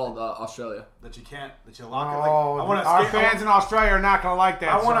 Yeah, it's called Australia. That you lock it. Like, Oh, I want to our escape. fans in Australia are not going to like that.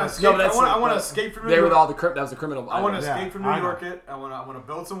 I want to so- escape. No, but that's I want to escape from New They were York. all that was the criminal. I want to Yeah, escape from I New know. York. I want to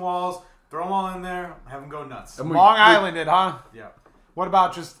build some walls, throw them all in there, have them go nuts. And Long Island did, huh? Yeah. What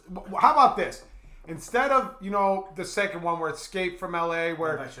about how about this? Instead of, the second one where Escape from LA,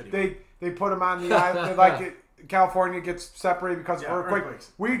 where that's shitty. they put them on the island, like California gets separated because Yeah, of earthquake.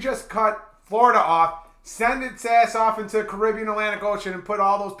 earthquakes. We just cut Florida off, send its ass off into the Caribbean Atlantic Ocean and put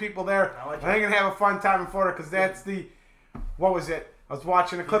all those people there. I like and they're going to have a fun time in Florida because that's what was it? I was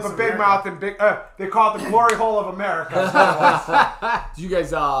watching a clip Peace of of Big America. Mouth and they call it the glory hole of America. That's what it was. Do you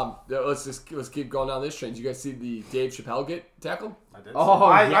guys let's keep going down this train. Did you guys see the Dave Chappelle get tackled? I did. Oh,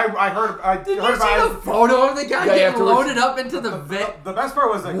 yeah. I heard. Did you heard see about the it. photo of the guy Yeah, getting afterwards. loaded up into the vet? The best part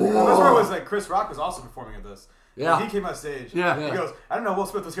was that Chris Rock was also performing at this. Yeah. He came on stage. Yeah. He Yeah. goes, I don't know, Will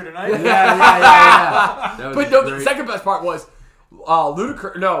Smith was here tonight. Yeah. That was But no, great. the second best part was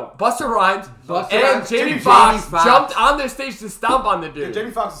Busta Rhymes Busta and Rhymes, Jamie Jamie Foxx Foxx. jumped on their stage to stomp on the dude.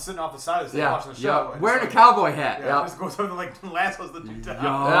 Jamie Foxx is sitting off the side of the stage Yeah. watching the show. Yep. and Wearing a just cowboy hat. Yeah, Yeah. just goes over and like lassos the dude down.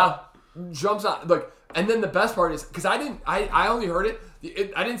 Yeah, jumps on. Look, and then the best part is because I only heard it.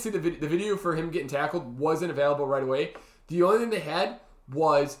 I didn't see the video. The video for him getting tackled wasn't available right away. The only thing they had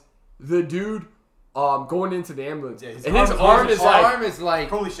was the dude going into the ambulance, Yeah, his and his arm arm is is His like arm is like,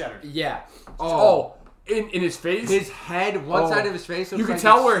 Totally shattered. yeah. in his face. His head, one Oh. side of his face. You looks could like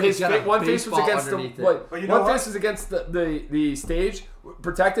tell it's- where it's his got a one face was baseball against underneath the it. But you know one what? face was against the stage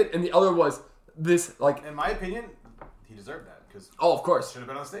protected, and the other was this like. In my opinion, he deserved that because Oh, of course. should have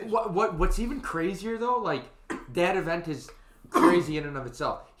been on stage. What's even crazier though, like that event is crazy in and of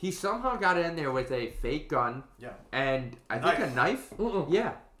itself. He somehow got in there with a fake gun Yeah. and I think a knife. Mm-mm.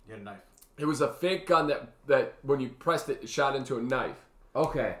 Yeah. He had a knife. It was a fake gun that when you pressed it, it shot into a knife,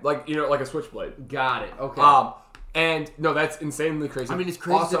 Okay. like like a switchblade. Got it. Okay. And no, that's insanely crazy. I mean, it's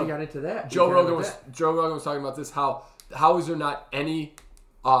crazy Also, that he got into that. Joe He got Rogan into was that. Joe Rogan was talking about this. How is there not any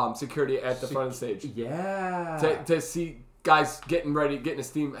security at the front of the stage Yeah. to see guys getting ready, getting a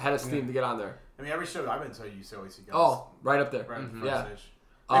steam head of steam to get on there? I mean, every show I've been to, you always see guys Oh, right up there. right in front Yeah. of stage.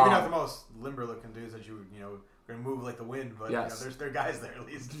 Maybe not Um, the most limber looking dudes that you gonna move like the wind, but Yes. there are guys there at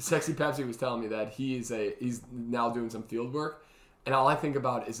least. Sexy Pepsi was telling me that he's now doing some field work, and all I think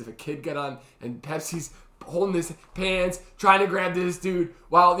about is if a kid got on and Pepsi's holding his pants, trying to grab this dude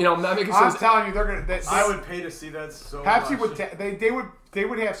while I'm not making I'm sure. telling you, they're gonna. I would pay to see that so Pepsi much. would they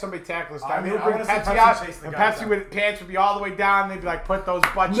would have somebody tackle this guy. I They mean, would I bring wanna see Pepsi Pepsi out, chase the and guy Pepsi down. would pants would be all the way down. They'd be like, put those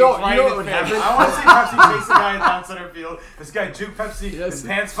butt cheeks No, right you know in what his would face. happen? I want to see Pepsi chase the guy down center field. This guy juke Pepsi, Yes. his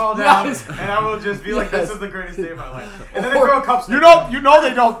pants fall down, Yes. and I will just be like, Yes. "This is the greatest day of my life." And then they throw a cup. You know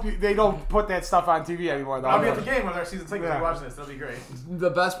they don't put that stuff on TV anymore. Though. I'll be at the game when our season tickets. Yeah. Be watching this. That'll be great. The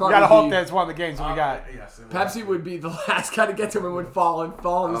best You part gotta would hope be that's one of the games that we got. Yes. Pepsi would be the last guy to get to him and would fall and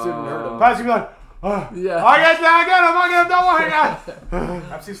this dude and hurt him. Pepsi would be like, oh, Yeah. I get him, don't worry, guys.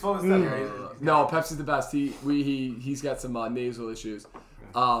 Pepsi's full of stuff here. No, Pepsi's the best. He's got some nasal issues,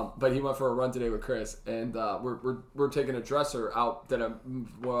 but he went for a run today with Chris, and we're taking a dresser out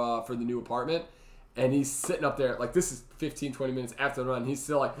for the new apartment, and he's sitting up there like this is 15-20 minutes after the run. He's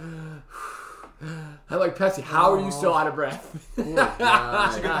still like, I'm like Pepsi, how are you still out of breath? You should get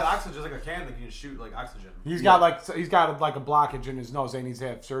that oxygen, just like a can that you can shoot like oxygen. He's got like a blockage in his nose. They need to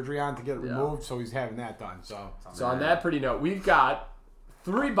have surgery on to get it removed, so he's having that done. So on that pretty note, we've got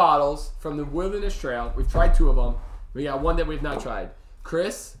 3 bottles from the Wilderness Trail. We've tried 2 of them. We got 1 that we've not tried.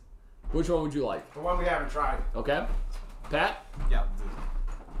 Chris, which one would you like? The one we haven't tried. Okay. Pat, Yeah.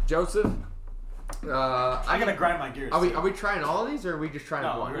 Joseph. I gotta grind my gears. Are we trying all of these or are we just trying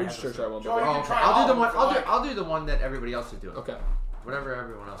No, one? we're We just try one. Joey, you Oh, can okay. try I'll all do the of one. them if you like. I'll do the one that everybody else is doing. Okay. Whatever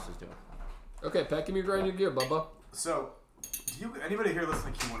everyone else is doing. Okay, Pat, give me a grind your gear, Bubba. So, anybody here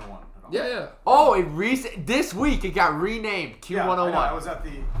listen to Q101 at all? Yeah. Oh, this week it got renamed Q101. Yeah, I know, I was at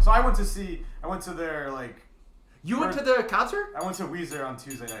the. So I went to their like. You went to the concert? I went to Weezer on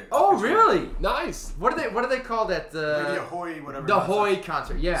Tuesday night. Oh, really? Nice. What are they called at The the Ahoy, whatever. the nonsense. Hoy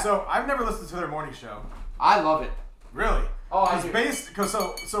concert? Yeah. So I've never listened to their morning show. I love it. Really? Oh, I It's do. based because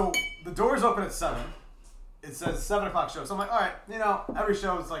so the doors open at 7. It says 7:00 show. So I'm like, all right, every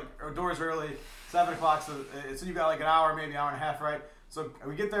show is like or doors early, 7:00. So you got like an hour, maybe hour and a half, right? So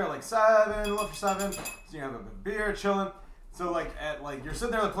we get there like 7, a little after 7. So you have a beer, chilling. So like you're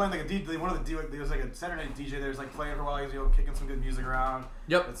sitting there like, playing like a DJ. One of the there's like a Saturday night DJ. There's like playing for a while. He's kicking some good music around.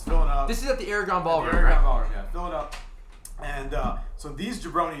 Yep. It's filling up. This is at the Aragon Ballroom, The Aragon right? Ballroom, yeah. Fill it up. And so these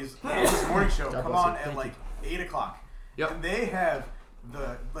jabronis, this morning show, come bless on you. at like 8 o'clock. Yep. And they have it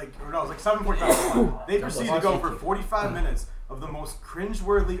was like 7:45. They proceeded to go for 45 minutes of the most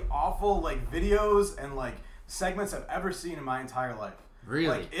cringeworthy, awful like videos and like segments I've ever seen in my entire life. Really?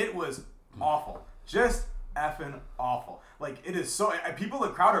 Like it was awful, just effing awful. Like it is so. People, the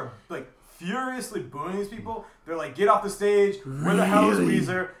crowd are like furiously booing these people. They're like, "Get off the stage! Where the hell is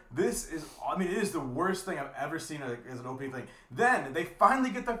Weezer?" This is, I mean, it is the worst thing I've ever seen as an opening thing. Then they finally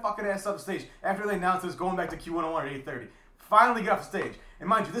get their fucking ass off the stage after they announced it was going back to Q101 at 8:30. Finally get off the stage. And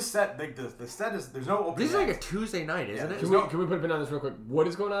mind you, this set, the set is, there's no opening. This is like a act. Tuesday night, isn't it? Can we put a pin on this real quick? What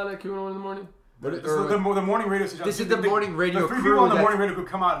is going on at Q101 in the morning? This is the morning radio station. This is the morning radio The three crew people on the that- morning radio crew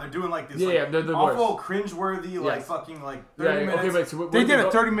come out and they're doing like this they're the awful, cringeworthy, like Yes. fucking like 30 minutes. Okay, wait. So They did a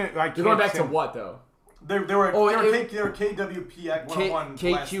 30-minute. Like, You're going back to what though? They were Oh, KWPX 101.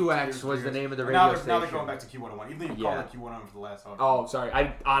 KQX was the name of the radio now they're station. going back to Q101. Even though you Yeah. called it Q101 for the last hour. Oh, sorry.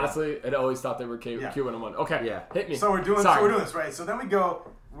 I honestly had always thought they were Yeah. Q101. Okay, Yeah. hit me. So we're doing Sorry. this, right? So then we go.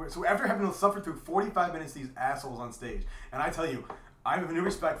 So after having to suffer through 45 minutes, these assholes on stage, and I tell you, I have no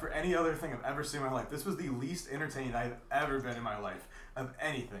respect for any other thing I've ever seen in my life. This was the least entertained I've ever been in my life of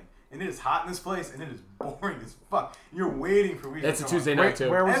anything. And it is hot in this place, and it is boring as fuck. You're waiting for Weezer. That's a to come Tuesday on. night too.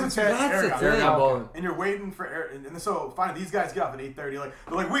 Where was And it? it's At? That's Aragon. the thing. Aragon Bowling. And you're waiting for and so finally these guys get off at 8:30. Like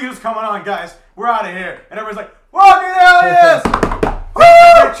they're like, Weezer's coming on, guys. We're out of here. And everyone's like, fucking aliens!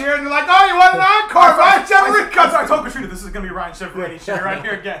 They're cheering. They're like, "Oh, you want an encore, Ryan Chevrolet?" I told Katrina this is gonna be Ryan Chevrolet shit right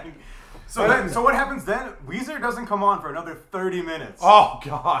here again. So what happens then? Weezer doesn't come on for another 30 minutes. Oh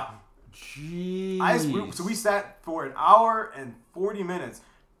God. Jeez. So we sat for an hour and 40 minutes.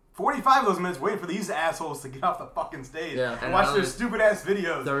 45 of those minutes waiting for these assholes to get off the fucking stage Yeah. and And watch their another stupid ass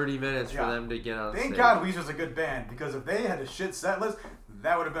videos. 30 minutes Yeah. for them to get on Thank stage. God Weezer's a good band, because if they had a shit set list,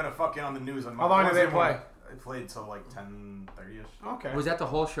 that would have been a fucking on the news on How long did they Wednesday morning. play? It played till like 10:30ish. Okay. Was that the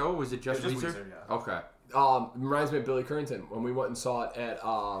whole show? Was it just It was Weezer? just Weezer, yeah. Okay. Reminds me of Billy Currington when we went and saw it at.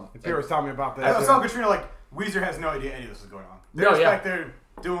 Pierre was telling me about that. I was telling Katrina, like, Weezer has no idea any of this is going on. They No, respect they're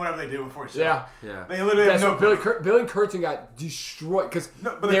doing whatever they do before show. Yeah. Yeah. They literally Yeah, have so no Billy Currington got destroyed because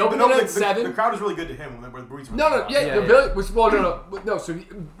No, but they opened it at 7. The crowd was really good to him when the Weezer No, yeah, Yeah, no, yeah. Billy was no. So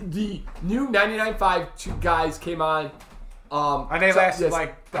the new 99.5 two guys came on, And they lasted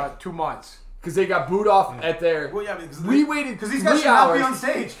like 2 months. because they got booed off at their. Well, yeah, because We waited because these guys 3 should not be hours. on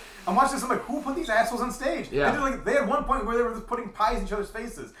stage. I'm watching this. I'm like, who put these assholes on stage? Yeah. And they're like, they had one point where they were just putting pies in each other's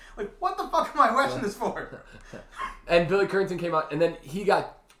faces. Like, what the fuck am I watching this for? And Billy Currington came out, and then he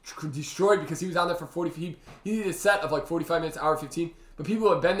got destroyed because he was on there for 40. He did a set of like 45 minutes, hour 15. But people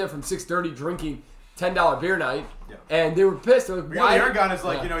had been there from 6:30 drinking $10 beer night, Yeah. and they were pissed. They're like, You know, why? the Aragon is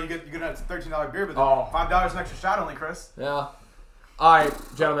like, Yeah. you know, you're gonna have $13 beer, but Oh. $5 an extra shot only, Chris. Yeah. All right,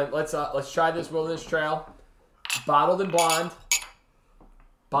 gentlemen, let's try this Wilderness Trail. Bottled in blonde.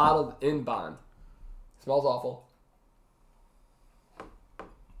 Bottled in bond. Smells awful.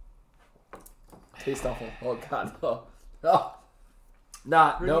 Tastes awful. Oh God. Oh. Oh.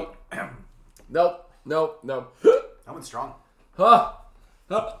 Nah. Nope. Nope. Nope. Nope. That one's strong. Oh.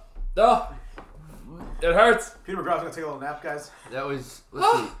 Oh. Oh. It hurts. Peter McGraw's gonna take a little nap, guys. That was.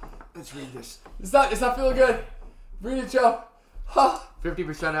 Let's see. Let's read this. It's not feeling good. Read it, Joe. Huh.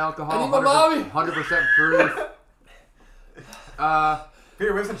 50% alcohol. I need my mommy. 100% proof.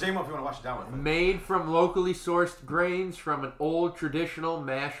 Peter, where's the JMO if you want to wash it down with it? Made from locally sourced grains from an old traditional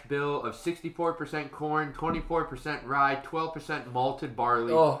mash bill of 64% corn, 24% rye, 12% malted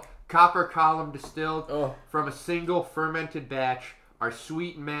barley. Oh. Copper column distilled Oh. from a single fermented batch, are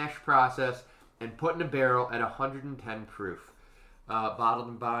sweet mash process and put in a barrel at 110 proof. Bottled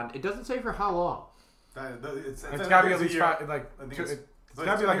and bond. It doesn't say for how long. It's It's gotta be at a least year. 5, like, I think two, it's- it's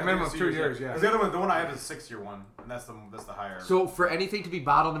gotta be like a minimum of 2 2 years, yeah. Because the other one, the one I have is a 6-year one, and that's the higher. So for anything to be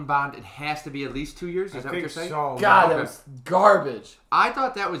bottled and bond, it has to be at least 2 years. Is I that what think you're saying? so. God, Okay. that was garbage. I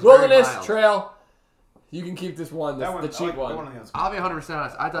thought that was very Wilderness mild. Trail. You can keep this one, that one, the cheap I like one. The one on the other I'll be 100%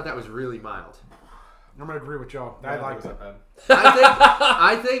 honest. I thought that was really mild. I'm gonna agree with Joe. I I like liked it. bad.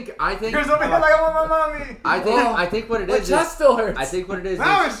 I think. Here's over here like I want my mommy. I think what it My is. chest still hurts. I think what it is.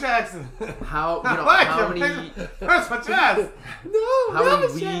 Thomas Jackson. How I you know like how him. many That's my chest. No, how many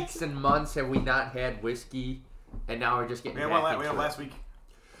Thomas weeks Jackson. and months have we not had whiskey, and now we're just getting We had back one into it. last week.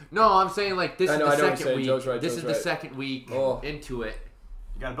 No, I'm saying like this I is know the what you're second saying. week. Joe's right, This Joe's is the right. second week Oh. into it.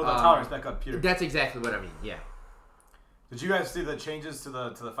 You gotta build that tolerance back up, Peter. That's exactly what I mean. Yeah. Did you guys see the changes to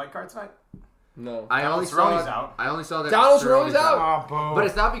the fight card tonight? No. I Donald only saw. Cerrone's out. I only saw that. Donald Cerrone's out. Oh, boo. But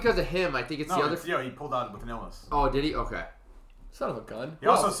it's not because of him. I think it's the No, other. it's, he pulled out with an illness. Oh, did he? Okay. Son of a gun. He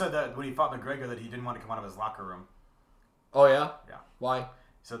also said that when he fought McGregor that he didn't want to come out of his locker room. Oh yeah. Yeah. Why? He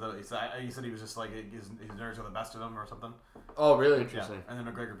said he was just like his nerves were the best of him or something. Oh really? Yeah. Interesting. And then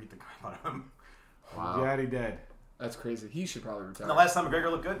McGregor beat the crap out of him. Wow. Daddy dead. That's crazy. He should probably retire. The last time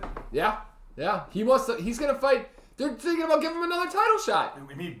McGregor looked good, Yeah. He wants to. He's gonna fight. They're thinking about giving him another title shot.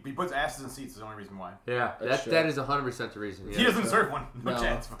 I mean, he puts asses in seats. Is the only reason why. Yeah, That's true. that is 100% the reason. He doesn't deserve one. No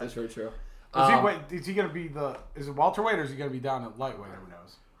chance. But That's very true. Is he going to be is it welterweight or is he going to be down at lightweight? who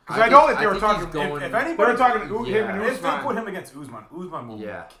knows? Because I know that they were think talking. he's going- If They anybody, were talking to Yeah. him and if they Usman. put him against Usman will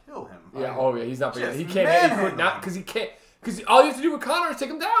Yeah. kill him. Yeah. Oh yeah. He's not. Just He can't. He manhandle could not him. because he can't. Because all you have to do with Conor is take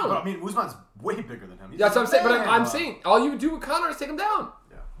him down. But I mean, Usman's way bigger than him. He's That's what I'm saying. But I'm manhandle him. saying all you would do with Conor is take him down.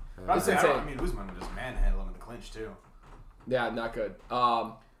 Yeah. But I'm It's saying, insane. I mean, Usman would just manhandle him in the clinch too. Yeah, not good.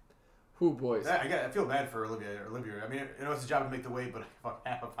 Who boys? I feel bad for Olivia. I mean, it's his job to make the weight, but fuck,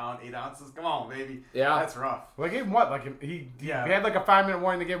 half a pound, 8 ounces. Come on, baby. Yeah. That's rough. Well, they gave him what? Like he had like a 5-minute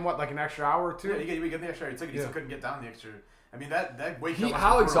warning. They gave him what? Like an extra hour or two. Yeah, you get the extra. He took it. He still couldn't get down the extra. I mean, that weight. cut was How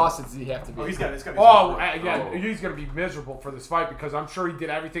brutal. exhausted does he have to be? Oh, it's gotta be. Yeah, Oh. he's gonna be miserable for this fight because I'm sure he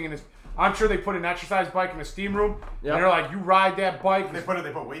did everything in his. I'm sure they put an exercise bike in a steam room, Yep. and they're like, "You ride that bike." They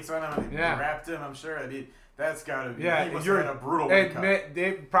put weights on him. And they Yeah. wrapped him. I'm sure. I mean, that's gotta be. Yeah, he must you're have had a brutal weight cut.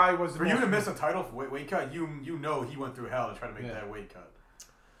 It probably was the For you most- to miss a title weight cut, you know he went through hell to try to make Yeah. that weight cut.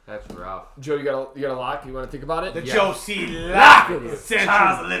 That's rough. Joe, you got a lock? You want to think about it? the Yeah. Joe C. Lock of the Charles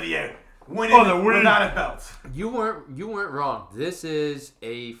century. Olivier winning without a belt. You weren't wrong. This is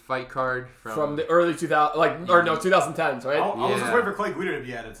a fight card From the early 2000, 2010s, right? I was just Yeah. waiting for Clay Guida to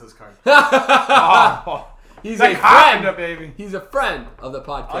be added to this card. Oh, He's like a friend, Honda, baby. He's a friend of the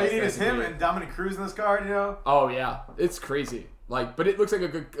podcast. All you need is That's him great. and Dominic Cruz in this card. You know. Oh yeah, it's crazy. But it looks like a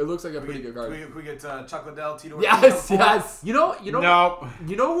pretty good card. We get Chuck Liddell, Tito. Yes, Ortiz. yes. You know, Nope.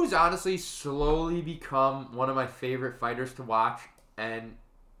 you know who's honestly slowly become one of my favorite fighters to watch, and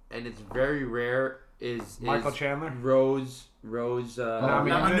it's very rare. Is Michael Chandler? Rose.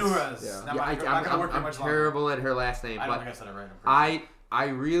 Namajunas. Yeah. Yeah, I'm terrible. terrible at her last name, I don't but think I said it right. I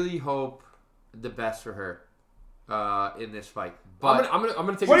really hope the best for her in this fight. But I'm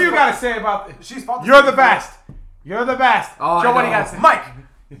gonna take. What do this you got to say about this? She's fought. You're the best. You're the best. Oh, Joe, I what do you know. got to say? Mike.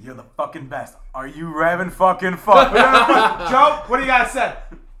 You're the fucking best. Are you having fucking fun? Joe, what do you got to say?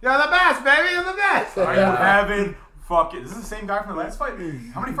 You're the best, baby. You're the best. Are you having fucking? This is the same guy from the last fight.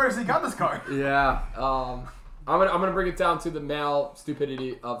 How many fighters he got in this card? yeah, I'm gonna bring it down to the male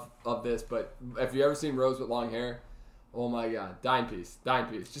stupidity of this. But if you ever seen Rose with long hair, oh my god, dime piece.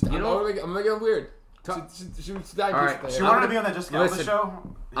 Just I'm gonna get weird. She was dime All piece. right, there. She wanted to be on that Jessica Alba Listen,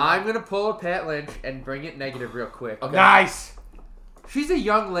 show. I'm gonna pull a Pat Lynch and bring it negative real quick. Okay. Nice. She's a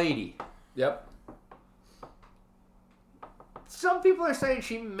young lady. Yep. Some people are saying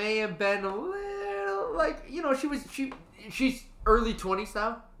she may have been a little she's early 20s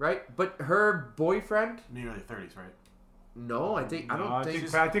now, right? But her boyfriend, In the early 30s, right? no, I think I don't I think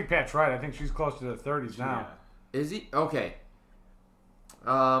think Pat's right. I think she's close to the 30s now. is he okay.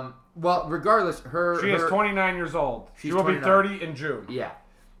 Well, regardless, She is 29 years old. She She's will be 29. 30 in June. Yeah,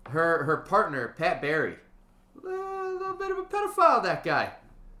 her partner Pat Barry, a little bit of a pedophile. That guy,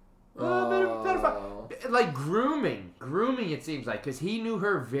 a little bit of a pedophile, like grooming. It seems like because he knew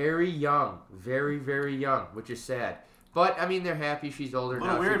her very young, very very young, which is sad. But I mean, they're happy she's older A now.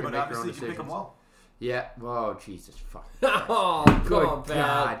 little She weird, can but make her own obviously you can pick him decisions. well. Yeah. Oh Jesus, fuck. Oh, Good come on, God.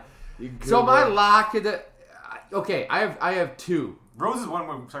 Pat. You good So my man. lock of the. Okay, I have two. Rose is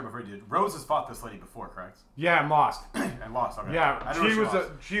one. Sorry, before you did. Rose has fought this lady before, correct? Yeah, and lost. And lost. Okay. I Yeah, didn't know she was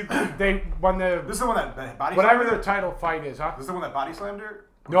lost. they won the This is the one that body. whatever slammed her? their title fight is, huh? This is the one that body slammed her.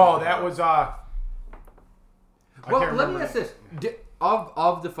 No, that was I Well, can't let me remember. ask this: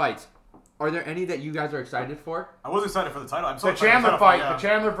 of the fights, are there any that you guys are excited for? I was excited for the title. I'm so the excited for Chandler the fight. yeah. The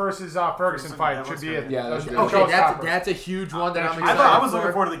Chandler versus Ferguson Ferguson, fight that should looks be good. it. Yeah, that's good. Okay, Showstopper. that's a huge one that I'm I excited I was for.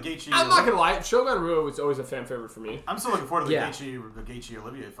 looking forward to the Gaethje. I'm not gonna lie. Shogun Rua was always a fan favorite for me. I'm still looking forward to the Yeah. Gaethje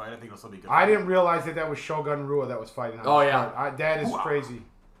Olivier fight. I think it'll still be good. I didn't realize that was Shogun Rua that was fighting. On Oh, this yeah. card. That is Wow. crazy.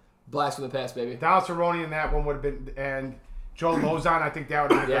 Blast from the past, baby. Donald Cerrone in that one would have been, and Joe Lozon. I think that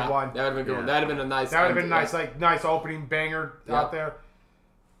would have been a Yeah, good one. that would have been a good one. Yeah. That would have been a nice. That would have been nice, like nice opening banger Yeah. out there.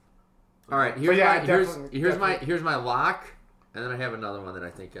 All right, here's yeah, my definitely- here's my lock, and then I have another one that I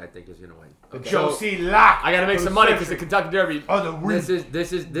think is gonna win. The Okay. Joe So, C. Lock. I gotta make of some the money because the century. Kentucky Derby Oh, the win.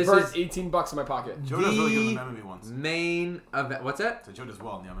 This is burnt $18 in my pocket. Joe does really good in the the MMA ones. main event. What's that? So Joe does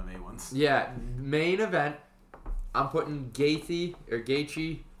well in the MMA ones. Yeah, main event. I'm putting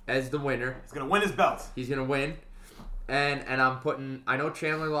Gaethje as the winner. He's gonna win his belt. He's gonna win, and I'm putting. I know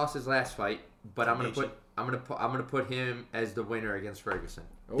Chandler lost his last fight, but I'm gonna put him as the winner against Ferguson.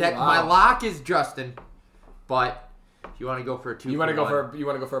 Oh, That wow. my lock is Justin, but if you want to go for a two, You want to go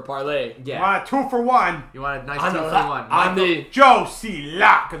for a parlay? yeah. Want a 2-for-1. You want a nice On 2 the for 1. on the Joe C.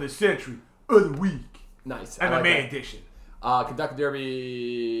 Lock of the century of the week. nice I MMA like that. edition. Kentucky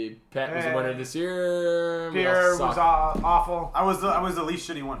Derby. Pat was the winner this year. We Pierre all was suck. awful. I was the least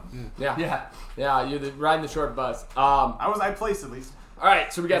shitty one. Yeah. You're riding the short bus. I placed at least. All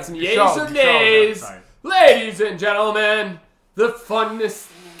right, so we got some yays Show, or nays. sorry. Ladies and gentlemen, the funnest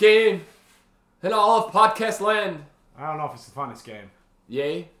game in all of podcast land. I don't know if it's the funnest game.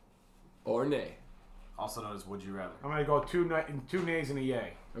 Yay or nay? Also known as Would You Rather. I'm gonna go two nays and a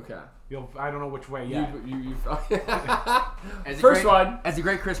yay. Okay. I don't know which way yet. You As the First great- one. As the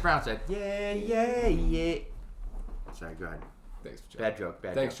great Chris Brown said, yeah, yeah, yeah. Sorry, go ahead. Thanks, Joe. Bad joke.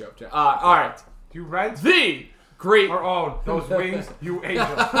 Bad Thanks, joke. Joe. All right. You rent The great or own those wings, you angel.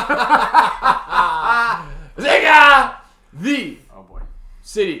 Zega! The Oh boy.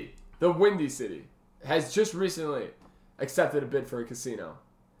 city, the Windy City, has just recently accepted a bid for a casino.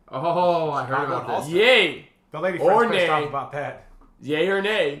 Oh, I heard Chicago about and this. Halston. Yay! The lady Or friend's pissed nay. off about that. Yay or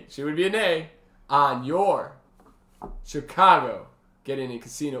nay? She would be a nay on your Chicago getting a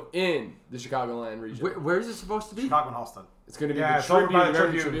casino in the Chicagoland region. Where is it supposed to be? Chicago and Halston. It's going to be Yeah, the it's over by Tribune. the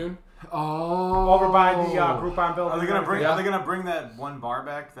Remember the Tribune. Tribune? Oh. Over by the Groupon building. Are they gonna bring? Yeah. Are they gonna bring that one bar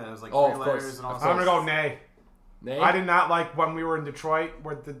back that has like Oh, 3 of layers course. and all Of that? I'm gonna go nay. Nay? I did not like when we were in Detroit,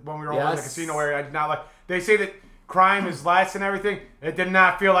 when we were over in the Yes. casino area. I did not like. They say that crime is less and everything. It did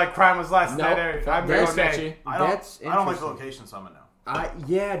not feel like crime was less in Nope. that area. I'm Very gonna go nay. sketchy. I don't. That's I don't like the interesting. location, so I'm gonna know.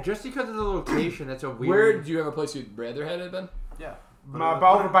 Yeah, just because of the location, that's a weird. Where do you have a place you'd rather had it been? Yeah.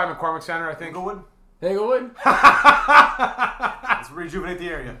 Over by McCormick Center, I think. Inglewood. Englewood? Let's rejuvenate the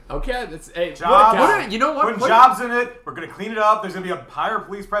area. Okay, that's hey. Jobs. What a guy. What a- you know what? Putting What- jobs in it. We're gonna clean it up. There's gonna be a higher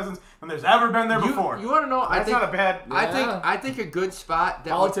police presence than there's ever been there before. You want to know? That's not a bad. I think a good spot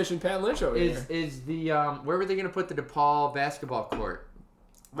that Politician Pat Lynch over here. is the where were they going to put the DePaul basketball court?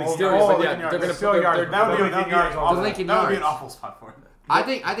 Lincoln Still, Yards. but Lincoln yeah, Yards. they're gonna Still put yards. That would be Lincoln an Yards awful. The Lincoln That would be an Yards. awful spot for it. I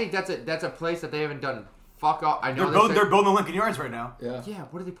think that's a place that they haven't done. Fuck off! I know They're building the Lincoln Yards right now. Yeah. Yeah,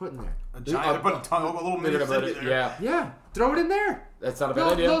 what are they putting there? A giant. They're putting a little They're mini gonna put city it. there. Yeah. Yeah, throw it in there. That's not a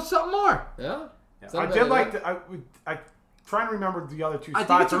bad Build idea. something more. Yeah. It's not I a bad did idea. like I trying to remember the other two I think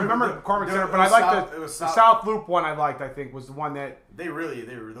spots. it's I a- remember the- McCormick the- Center, it but I was liked South- it the was the South. South Loop one. I liked. I think was the one that. They were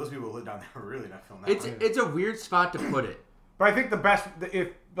those people who lived down there were really not feeling that. way. It's a weird spot to put it. But I think the best if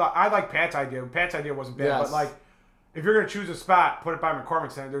I like Pat's idea. Pat's idea wasn't bad, Yes. but like if you're gonna choose a spot, put it by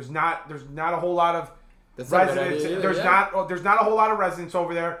McCormick Center. There's not a whole lot of That's not a bad residents. idea either, There's yeah. there's not a whole lot of residents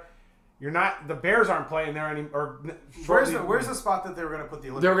over there. The Bears aren't playing there anymore. Where's the spot that they were going to put the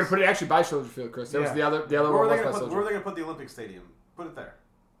Olympics? They were going to put it actually by Soldier Field, Chris. That was Yeah. the other Where one were they was by going to put? Soldier. Where were they going to put the Olympic Stadium? Put it there.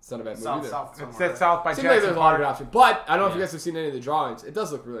 It's not a bad move South, either. south, It's somewhere. that South by Seems like Jackson there's a lot of Park. good options. But I don't know if you guys have seen any of the drawings. It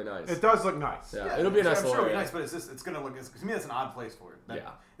does look really nice. It does look nice. Yeah, it'll be a nice I'm little sure it'll be area. nice, but it's going to look. To me, that's an odd place for it. Yeah.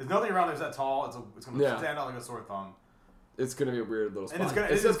 There's nothing around there's that tall. It's going to Yeah. stand out like a sore thumb. It's going to be a weird little spot. And it's gonna-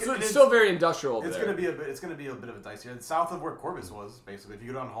 it's, it's- it's- still very industrial over It's there. going to be a bit. It's going to be a bit of a dicey. It's south of where Corbis was, basically. If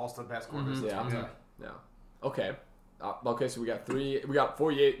you go down Halstead past Corbis, Yeah. it's- Yeah. Okay. Okay, so we got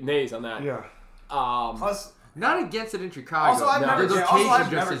 48 nays on that. Yeah. Plus, Not against it in Chicago. also I've no. never, the yeah, location also,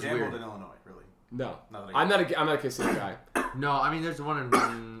 I've just never is gambled weird. in Illinois, really. No. Not that I I'm not a casino guy. No, I mean there's the one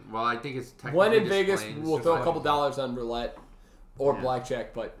in well, I think it's technically One in Des Vegas, Plaines. we'll There's throw a one- couple dollars on roulette or Yeah.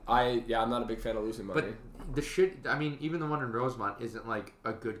 blackjack, but I'm not a big fan of losing money. But the shit, I mean, even the one in Rosemont isn't like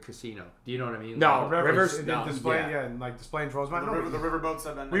a good casino. Do you know what I mean? No. Like, Rivers? It No. display, Yeah. and like displaying Rosemont. The riverboats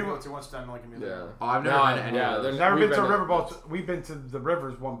have been We we were- too much time like me. yeah. Oh, I've never No, been to any yeah, of there's those. Never We've been to been to- riverboats. We've been to the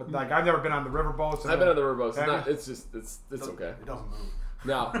rivers one, but like I've never been on the riverboats. I've been on the riverboats. Have you? It's just it's okay. It doesn't move.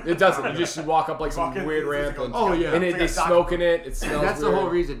 No, it doesn't. You walk up like some Walk in, weird it's ramp like and a- Oh, yeah. and it's they like a dock. smoking it. It smells. That's the weird. whole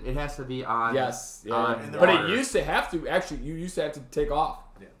reason. It has to be on. Yes, yeah. on In the But it water. used to have to. Actually, you used to have to take off.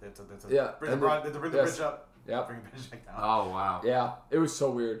 Yeah, that's Yeah, Bring the, and broad, the- bring the yes. bridge up. Yep. Bring the bridge back down. Oh wow. Yeah, it was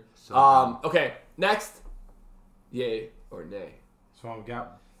so weird. So dumb. Okay, next, yay or nay? So I've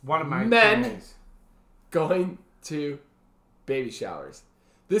got one of my Men. theories. Going to baby showers.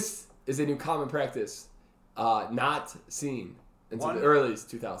 This is a new common practice, not seen until One- the early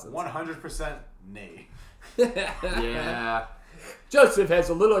 2000s. 100% nay. Yeah. Joseph has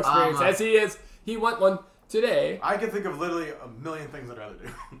a little experience Um, he went one today. I can think of literally a million things I'd rather do.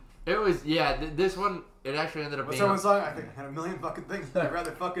 It was this one. It actually ended up What's being someone's song? I think I had a million fucking things I'd rather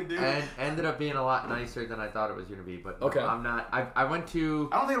fucking do. and ended up being a lot nicer than I thought it was gonna be. But no, Okay. I'm not. I went to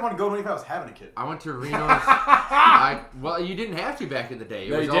I don't think I'd want to go to if I was having a kid. I went to Reno's. Well, you didn't have to back in the day.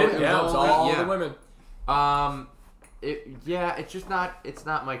 No, you all- did? Yeah, it was only- all yeah. the women. It's just not. It's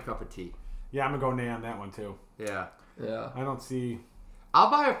not my cup of tea. Yeah, I'm gonna go nay on that one too. Yeah. Yeah. I don't see. I'll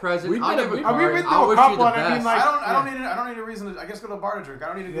buy a present. We've I'll been- give a we've- card. we've been through I'll a wish couple, you the and I mean, best. like- I don't need a reason to. I guess go to a bar to drink. I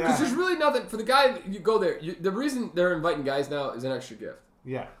don't need to. Yeah. Because there's really nothing for the guy. You go there. The reason they're inviting guys now is an extra gift.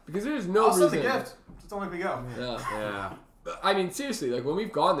 Yeah. Because there's no Also reason. the gift. Just don't let me go. Yeah. Yeah. I mean, seriously, like when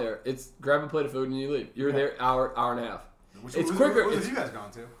we've gone there, it's grab a plate of food and you leave. You're there hour and a half. It's quicker. What have you guys gone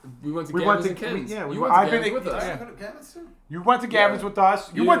to? We went to We Gavin's went to- and Ken's. yeah, we you went- went to I've been Gavin's to- with us. yeah. Go to Gavin's too? You went to Gavin's with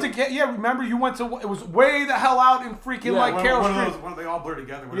us. You Yeah. went to remember you went to, it was way the hell out in freaking Yeah, like Carroll One Street. of those, they all blur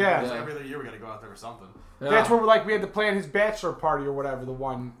together. Yeah. Yeah. Every other year we got to go out there or something. Yeah. That's where we had to plan his bachelor party or whatever the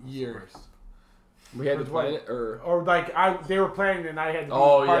one year. we had to Which plan one? it, or Or like they were planning it and I had to be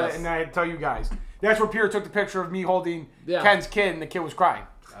Oh, part of yes. it and I had to tell you guys. That's where Peter took the picture of me holding Yeah. Ken's kid and the kid was crying.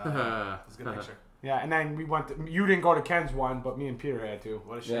 That's a good picture. Yeah, and then we went to, you didn't go to Ken's one, but me and Peter had to.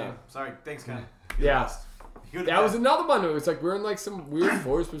 What a shame. Yeah. Sorry. Thanks, Ken. Yeah. That was another one. It was like we were in like some weird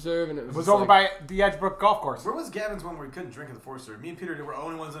forest preserve, and it was, It was just over like, by the Edgebrook Golf Course. Where was Gavin's one where you couldn't drink at the Forest? Me and Peter were the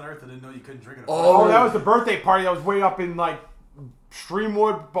only ones on Earth that didn't know you couldn't drink at a Oh, Oh, that was the birthday party that was way up in like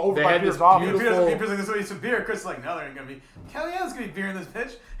Streamwood, over They by had Peter's this office. beautiful- Peter's like, this way some beer. Chris is like, no, there ain't gonna be. Hell yeah, there's gonna be beer in this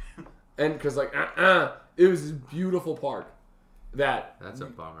pitch. and because like it was this beautiful park that That's a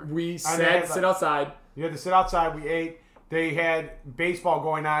bummer. we they sat had, sit like- outside. You had to sit outside. We ate. They had baseball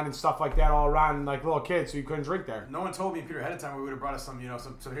going on and stuff like that all around, and like little kids, so you couldn't drink there. No one told me and Peter ahead of time. We would have brought us some,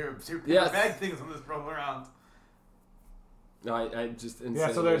 some here Yes. bag things on this roll around. No, I just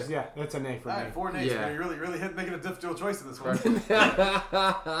Yeah, so there's that's an A for All me. right, 4 names. Yeah. Yeah. You're really making a difficult choice in this one.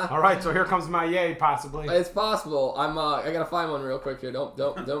 All right, so here comes my yay, possibly. It's possible. I gotta find one real quick here.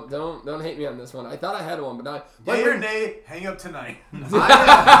 Don't hate me on this one. I thought I had one, but not. Yay or nay? Hang up tonight. I'm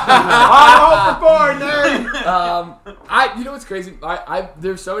overboard, nerd. You know what's crazy?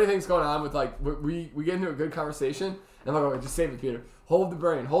 There's so many things going on with like we get into a good conversation, and I'm like, okay, just save it, Peter. Hold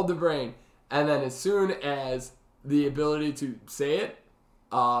the brain, and then as soon as the ability to say it,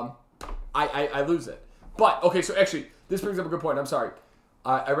 I lose it. But okay, so actually, this brings up a good point. I'm sorry.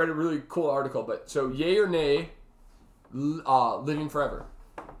 I read a really cool article, but so yay or nay, living forever.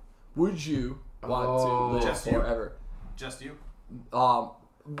 Would you want to live Just you? forever? Just you.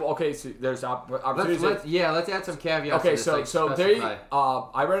 Okay, so there's opportunities. Let's add some caveats. Okay, to this, so like, they. specify.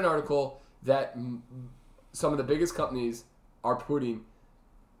 I read an article that some of the biggest companies are putting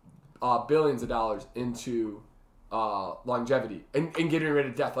billions of dollars into longevity and getting rid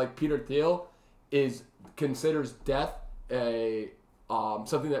of death. Like Peter Thiel considers death a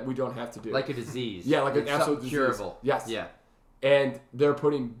something that we don't have to do. like a disease. Yeah, like an It's absolute something disease. curable. Yes. Yeah. And they're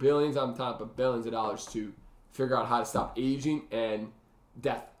putting billions on top of billions of dollars to figure out how to stop aging and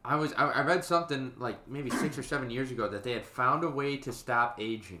death. I read something like maybe 6 or 7 years ago that they had found a way to stop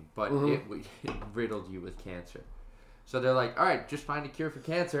aging, but it riddled you with cancer. So they're like, all right, just find a cure for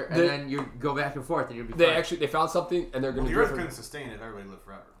cancer, and then you go back and forth, and you'll be fine. They found something, and they're going The to Earth do it. couldn't sustain it if everybody lived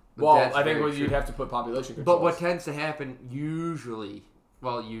forever. Well, That's I think very you'd true. have to put population control. But what tends to happen usually,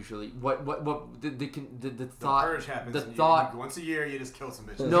 what the thought, purge happens. the and thought. once a year, you just kill some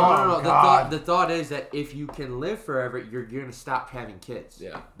bitches. No. God. The thought is that if you can live forever, you're gonna stop having kids.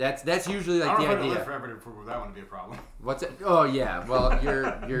 Yeah. That's usually I like don't the know if I live idea. forever for that one to be a problem. What's it? Oh yeah. Well,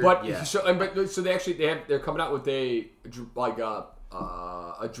 you're. But yeah. so they're coming out with a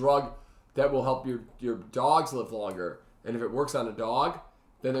drug that will help your dogs live longer, and if it works on a dog,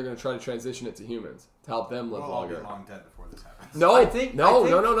 then they're going to try to transition it to humans to help them live We'll all be longer. long dead before this happens. No, I think- no. I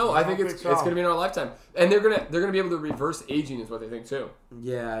don't think it's think so. it's going to be in our lifetime, and they're gonna be able to reverse aging, is what they think too.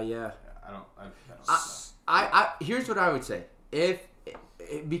 Yeah. I don't. Here's what I would say.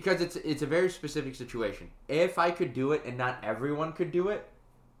 Because it's a very specific situation. If I could do it and not everyone could do it,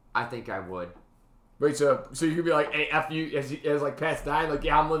 I think I would. Wait, so you could be like, hey, F you, as like past dying, like,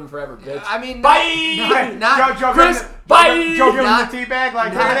 yeah, I'm living forever, bitch. I mean, Bye! not Chris, bye! Joe giving Not- the tea bag,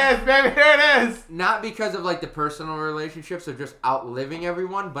 like, not- here it is, baby, here it is. not because of like the personal relationships of just outliving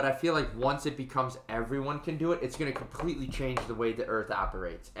everyone, but I feel like once it becomes everyone can do it, it's going to completely change the way the Earth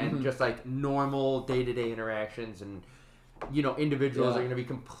operates, and just like normal day-to-day interactions, and individuals are going to be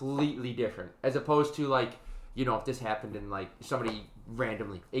completely different, as opposed to like if this happened in like somebody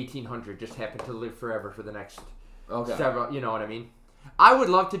randomly 1800 just happened to live forever for the next several. You know what I mean? I would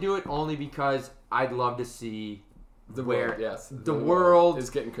love to do it only because I'd love to see the world is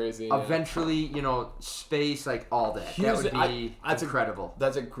getting crazy. eventually, space, like all that. That would be that's incredible.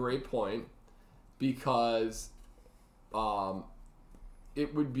 That's a great point, because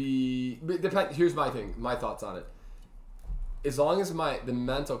it would be. Here's my thoughts on it. As long as the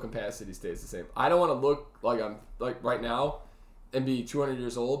mental capacity stays the same, I don't want to look like I'm like right now and be 200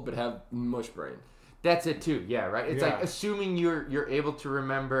 years old but have mush brain. That's it too. Yeah, right. It's like Yeah. assuming you're able to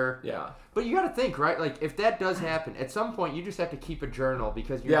remember. Yeah. But you got to think, right? Like if that does happen, at some point you just have to keep a journal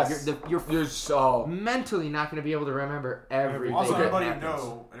because you're so mentally not going to be able to remember everything. Also, that everybody you happens.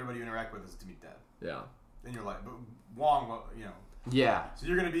 know, everybody you interact with is to be dead yeah. in your life. But Wong, Yeah. So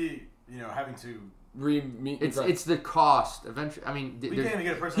you're going to be, having to re-meet. It's the cost. Eventually, I mean, You can't even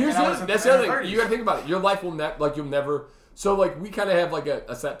get a person. Here's that the was other, in that's the other their thing. 30s. You gotta think about it. Your life will you'll never. So like we kind of have like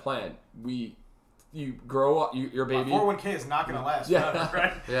a set plan. You grow up. Your baby. 401k is not gonna last. Yeah. Forever,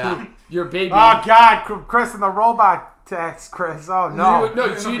 right? yeah. Your baby. Oh God, Chris and the robot tax, Chris. Oh no.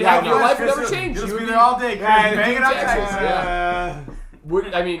 So you'd have your life would never change. You'll You just would be be there all day, Chris, Yeah, banging out taxes, taxes.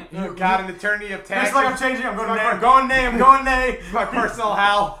 I mean, You got an attorney of tax. Just like I'm changing. I'm going nay. I'm going nay. My personal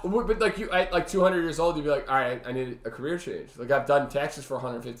hell. but like you, at like 200 years old, you'd be like, all right, I need a career change. Like I've done taxes for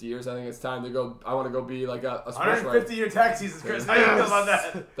 150 years. I think it's time to go. I want to go be like a sports writer. 150-year tax seasons, Chris. How do you feel about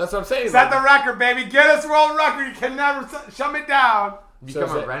that? That's what I'm saying. Set like, the record, baby. Guinness World Record. You can never shut me down. Become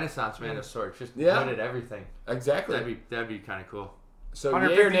So a Renaissance man of sorts. Just Yeah. good at everything. exactly. That'd be kind of cool. So yay or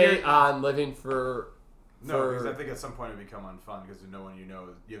 150 nay years. on living for. No, because I think at some point it would become unfun because no one you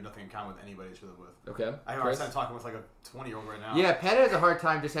have nothing in common with anybody to live with. Okay. I have a hard time talking with like a 20-year-old right now. Yeah, Pat has a hard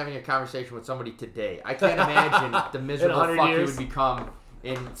time just having a conversation with somebody today. I can't imagine the miserable 100 fuck he years. would become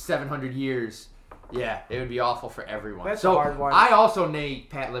in 700 years. Yeah, it would be awful for everyone. That's so a hard one. I also nay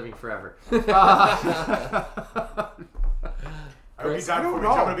Pat living forever. I would be I time don't for me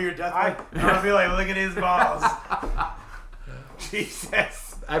know. jumping to be your deathbed. I'm gonna be like, look at his balls. Jesus.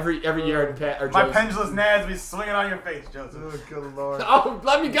 Every year in Pat or My Joe's- pendulous nads be swinging on your face, Joseph. Good lord. Oh,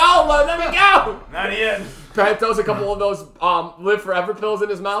 let me go! Let me go! Not yet. Pat throws a couple of those live forever pills in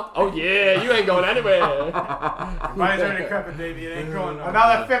his mouth. Oh yeah, you ain't going anywhere. Mine's already decrepit, baby. It ain't going nowhere.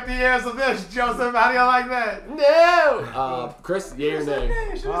 Another 50 years of this, Joseph. How do you like that? No. Chris, yay or nay?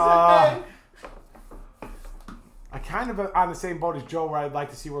 I kind of on the same boat as Joe, where I'd like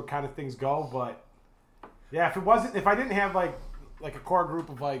to see where kind of things go, but yeah, if I didn't have like a core group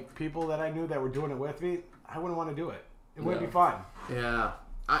of like people that I knew that were doing it with me, I wouldn't want to do it. It wouldn't Yeah. be fun. Yeah,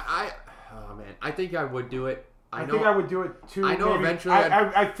 oh man, I think I would do it. I think I would do it too. I know maybe. eventually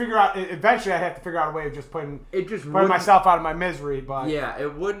I'd figure out. Eventually, I'd have to figure out a way of just putting wouldn't- myself out of my misery. But Yeah,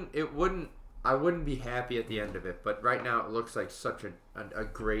 it wouldn't. I wouldn't be happy at the end of it. But right now, it looks like such a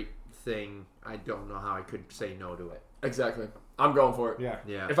great thing. I don't know how I could say no to it. Exactly. I'm going for it. yeah,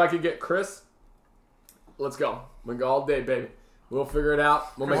 Yeah. If I could get Chris, let's go. We can go all day, baby. We'll figure it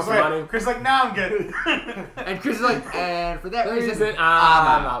out. We'll make some money. Chris, like, now I'm good. And Chris is like, and for that reason, Reason,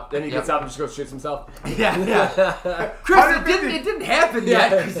 I'm out. Then he Yep. gets up and just goes shoots himself. yeah. Chris, it didn't happen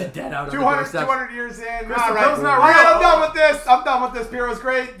yet. Chris is dead out on the 200, doorstep. 200 years in. Chris, All the right, bill's not all right, real. I'm done with this. I'm done with this. Piero's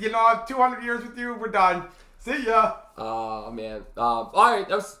great. You know, 200 years with you. We're done. See ya. Oh, man. All right.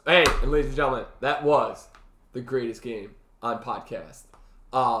 Hey, and ladies and gentlemen, that was the greatest game on podcast.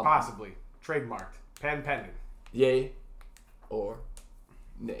 Possibly trademarked, patent pending. Yay or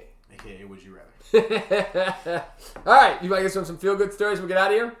nay? AKA, would you rather? All right. You want to get some feel-good stories? We'll get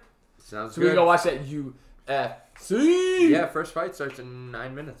out of here? Sounds So we good. can go watch that UFC. Yeah, first fight starts in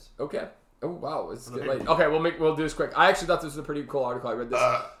 9 minutes. Okay. Oh wow, it's For the getting late. pay-per-view. Okay, we'll do this quick. I actually thought this was a pretty cool article. I read this.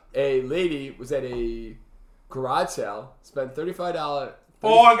 A lady was at a garage sale, spent $35.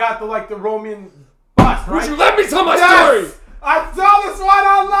 Oh, I got the Roman bust, right? Would you let me tell my Yes! story? I saw this one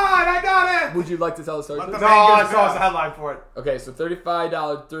online. I got it. Would you like to tell the story? Let please? the No, man I get saw it. the headline for it. Okay, so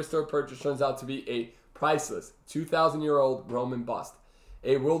 $35 thrift store purchase turns out to be a priceless 2,000-year-old Roman bust,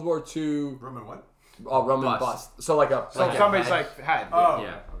 a World War II Roman what? Roman bust. So like a So like a somebody's head. like head. Oh. Yeah.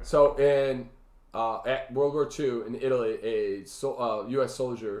 Okay. So in at World War II in Italy, a U.S.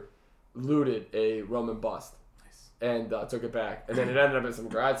 soldier looted a Roman bust and took it back, and then it ended up at some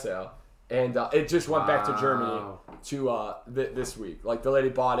garage sale, and it just went back to Germany Wow. to this week. Like the lady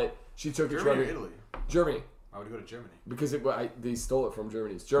bought it, she took it to Germany or Italy? Germany Why would you go to Germany? because they stole it from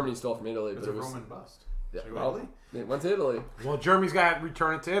Germany. Germany stole it from Italy, It's but a it was Roman bust. yeah, So you go to well, Italy? it went to Italy. Well, Germany's got to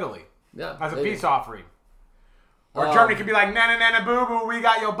return it to Italy Yeah, as a maybe. peace offering. Or Um, Germany could be like, nana, nana, boo, boo, we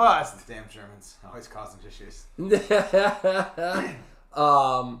got your bust. Damn Germans. Always causing issues.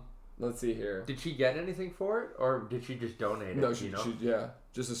 Let's see here. Did she get anything for it, or did she just donate it? No, she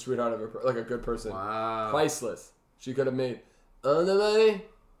just a sweetheart of like a good person. Wow. Priceless. She could have made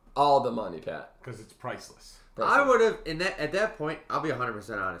all the money, Pat. Because it's priceless. Priceless. I would have at that point. I'll be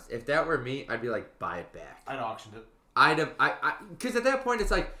 100% honest. If that were me, I'd be like, buy it back. I'd auctioned it. Because at that point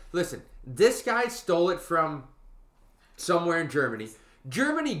it's like, listen, this guy stole it from somewhere in Germany.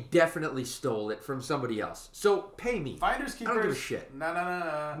 Germany definitely stole it from somebody else. So pay me. Finders I keepers. don't give a shit. No.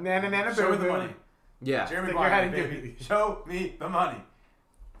 Nana, nana, Show boo, me the boo. money. Yeah. Jeremy Stick your Clarkson, head in baby. Disney. Show me the money.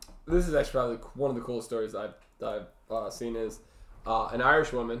 This is actually probably one of the coolest stories I've seen is an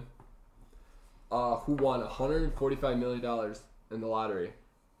Irish woman who won $145 million in the lottery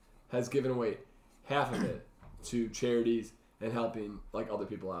has given away half of it to charities and helping like other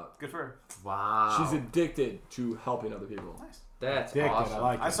people out. Good for her. Wow. She's addicted to helping other people. Nice. That's Dick, awesome. I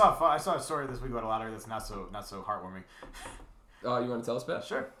like it. I saw a story this week about a lottery that's not so heartwarming. You want to tell us, Pat?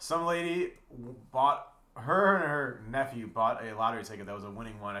 Sure. Some lady her and her nephew bought a lottery ticket that was a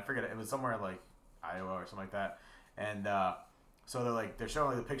winning one. I forget it was somewhere like Iowa or something like that. And so they're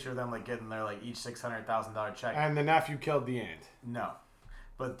showing the picture of them like getting their like each $600,000 check. And the nephew killed the aunt. No,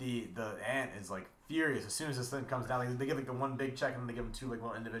 but the aunt is like furious as soon as this thing comes down. Like, they give like the one big check and then they give them two like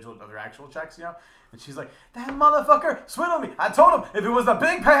little individual other actual checks, you know. And she's like, "That motherfucker swindled me. I told him if it was a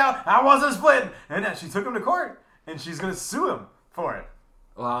big payout, I wasn't splitting." And then she took him to court and she's gonna sue him for it.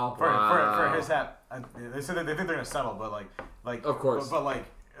 Wow. For his hat. They said that they think they're gonna settle, but like Of course. but like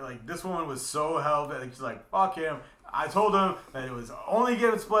this woman was so hell bent. She's like, "Fuck him. I told him that it was only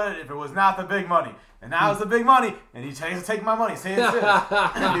give it split if it was not the big money, and now it's the big money, and he tries to take my money." Say it's his.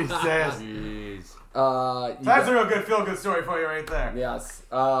 He says, Jeez. That's a real good feel-good story for you right there. Yes.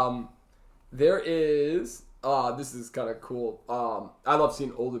 There is. This is kind of cool. I love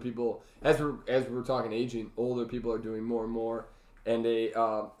seeing older people as we're talking aging. Older people are doing more and more, and they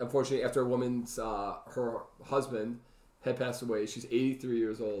unfortunately after a woman's her husband had passed away. She's 83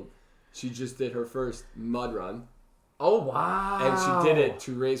 years old. She just did her first mud run. Oh wow! And she did it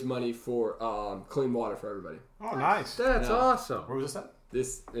to raise money for clean water for everybody. "Oh, nice. That's Yeah. awesome. Where was this at?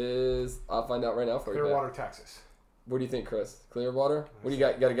 This is I'll find out right now for you. Clearwater, Texas." What do you think, Chris? Clearwater? What do you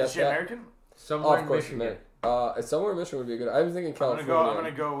got? You got to Is guess she that? American? Somewhere Of course, in Michigan. somewhere in Michigan would be good. I was thinking I'm California.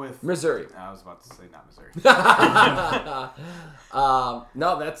 gonna go with Missouri. I was about to say not Missouri.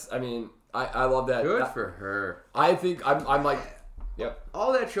 No, that's. I mean, I love that. Good for her. I think I'm like, yep.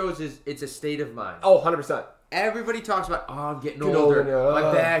 All that shows is it's a state of mind. Oh, 100%. Everybody talks about, oh, I'm getting Getting older. older,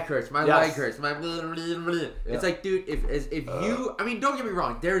 My back hurts. My Yes. leg hurts. My blah, blah, blah, blah. It's like, dude, if you, I mean, don't get me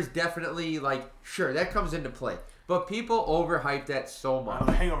wrong. There's definitely like, sure, that comes into play. But people overhype that so much.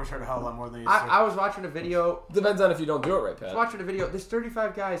 The hangovers hurt a hell of a lot more than they used to. I was watching a video. Depends on if you don't do it right, Pat. I was watching a video. There's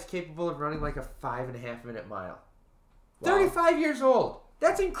 35 guys capable of running like a 5.5 minute mile. Wow. 35 years old.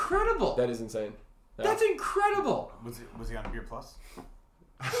 That's incredible. That is insane. Yeah. That's incredible. Was he on Beer Plus?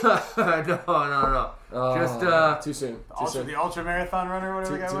 No. Just too soon. The ultra marathon runner,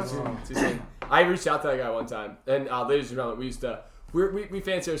 whatever the guy was. Too soon. I reached out to that guy one time, and ladies and gentlemen, we used to. We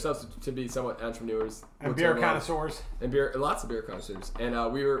fancy ourselves to be somewhat entrepreneurs And We're beer talking about- connoisseurs. and lots of beer connoisseurs,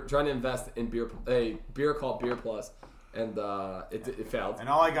 and we were trying to invest in a beer called Beer Plus, and it failed. And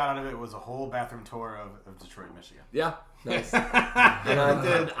all I got out of it was a whole bathroom tour of Detroit, Michigan. Yeah, nice. And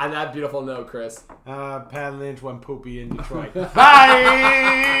on that beautiful note, Chris. Pat Lynch went poopy in Detroit.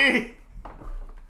 Bye!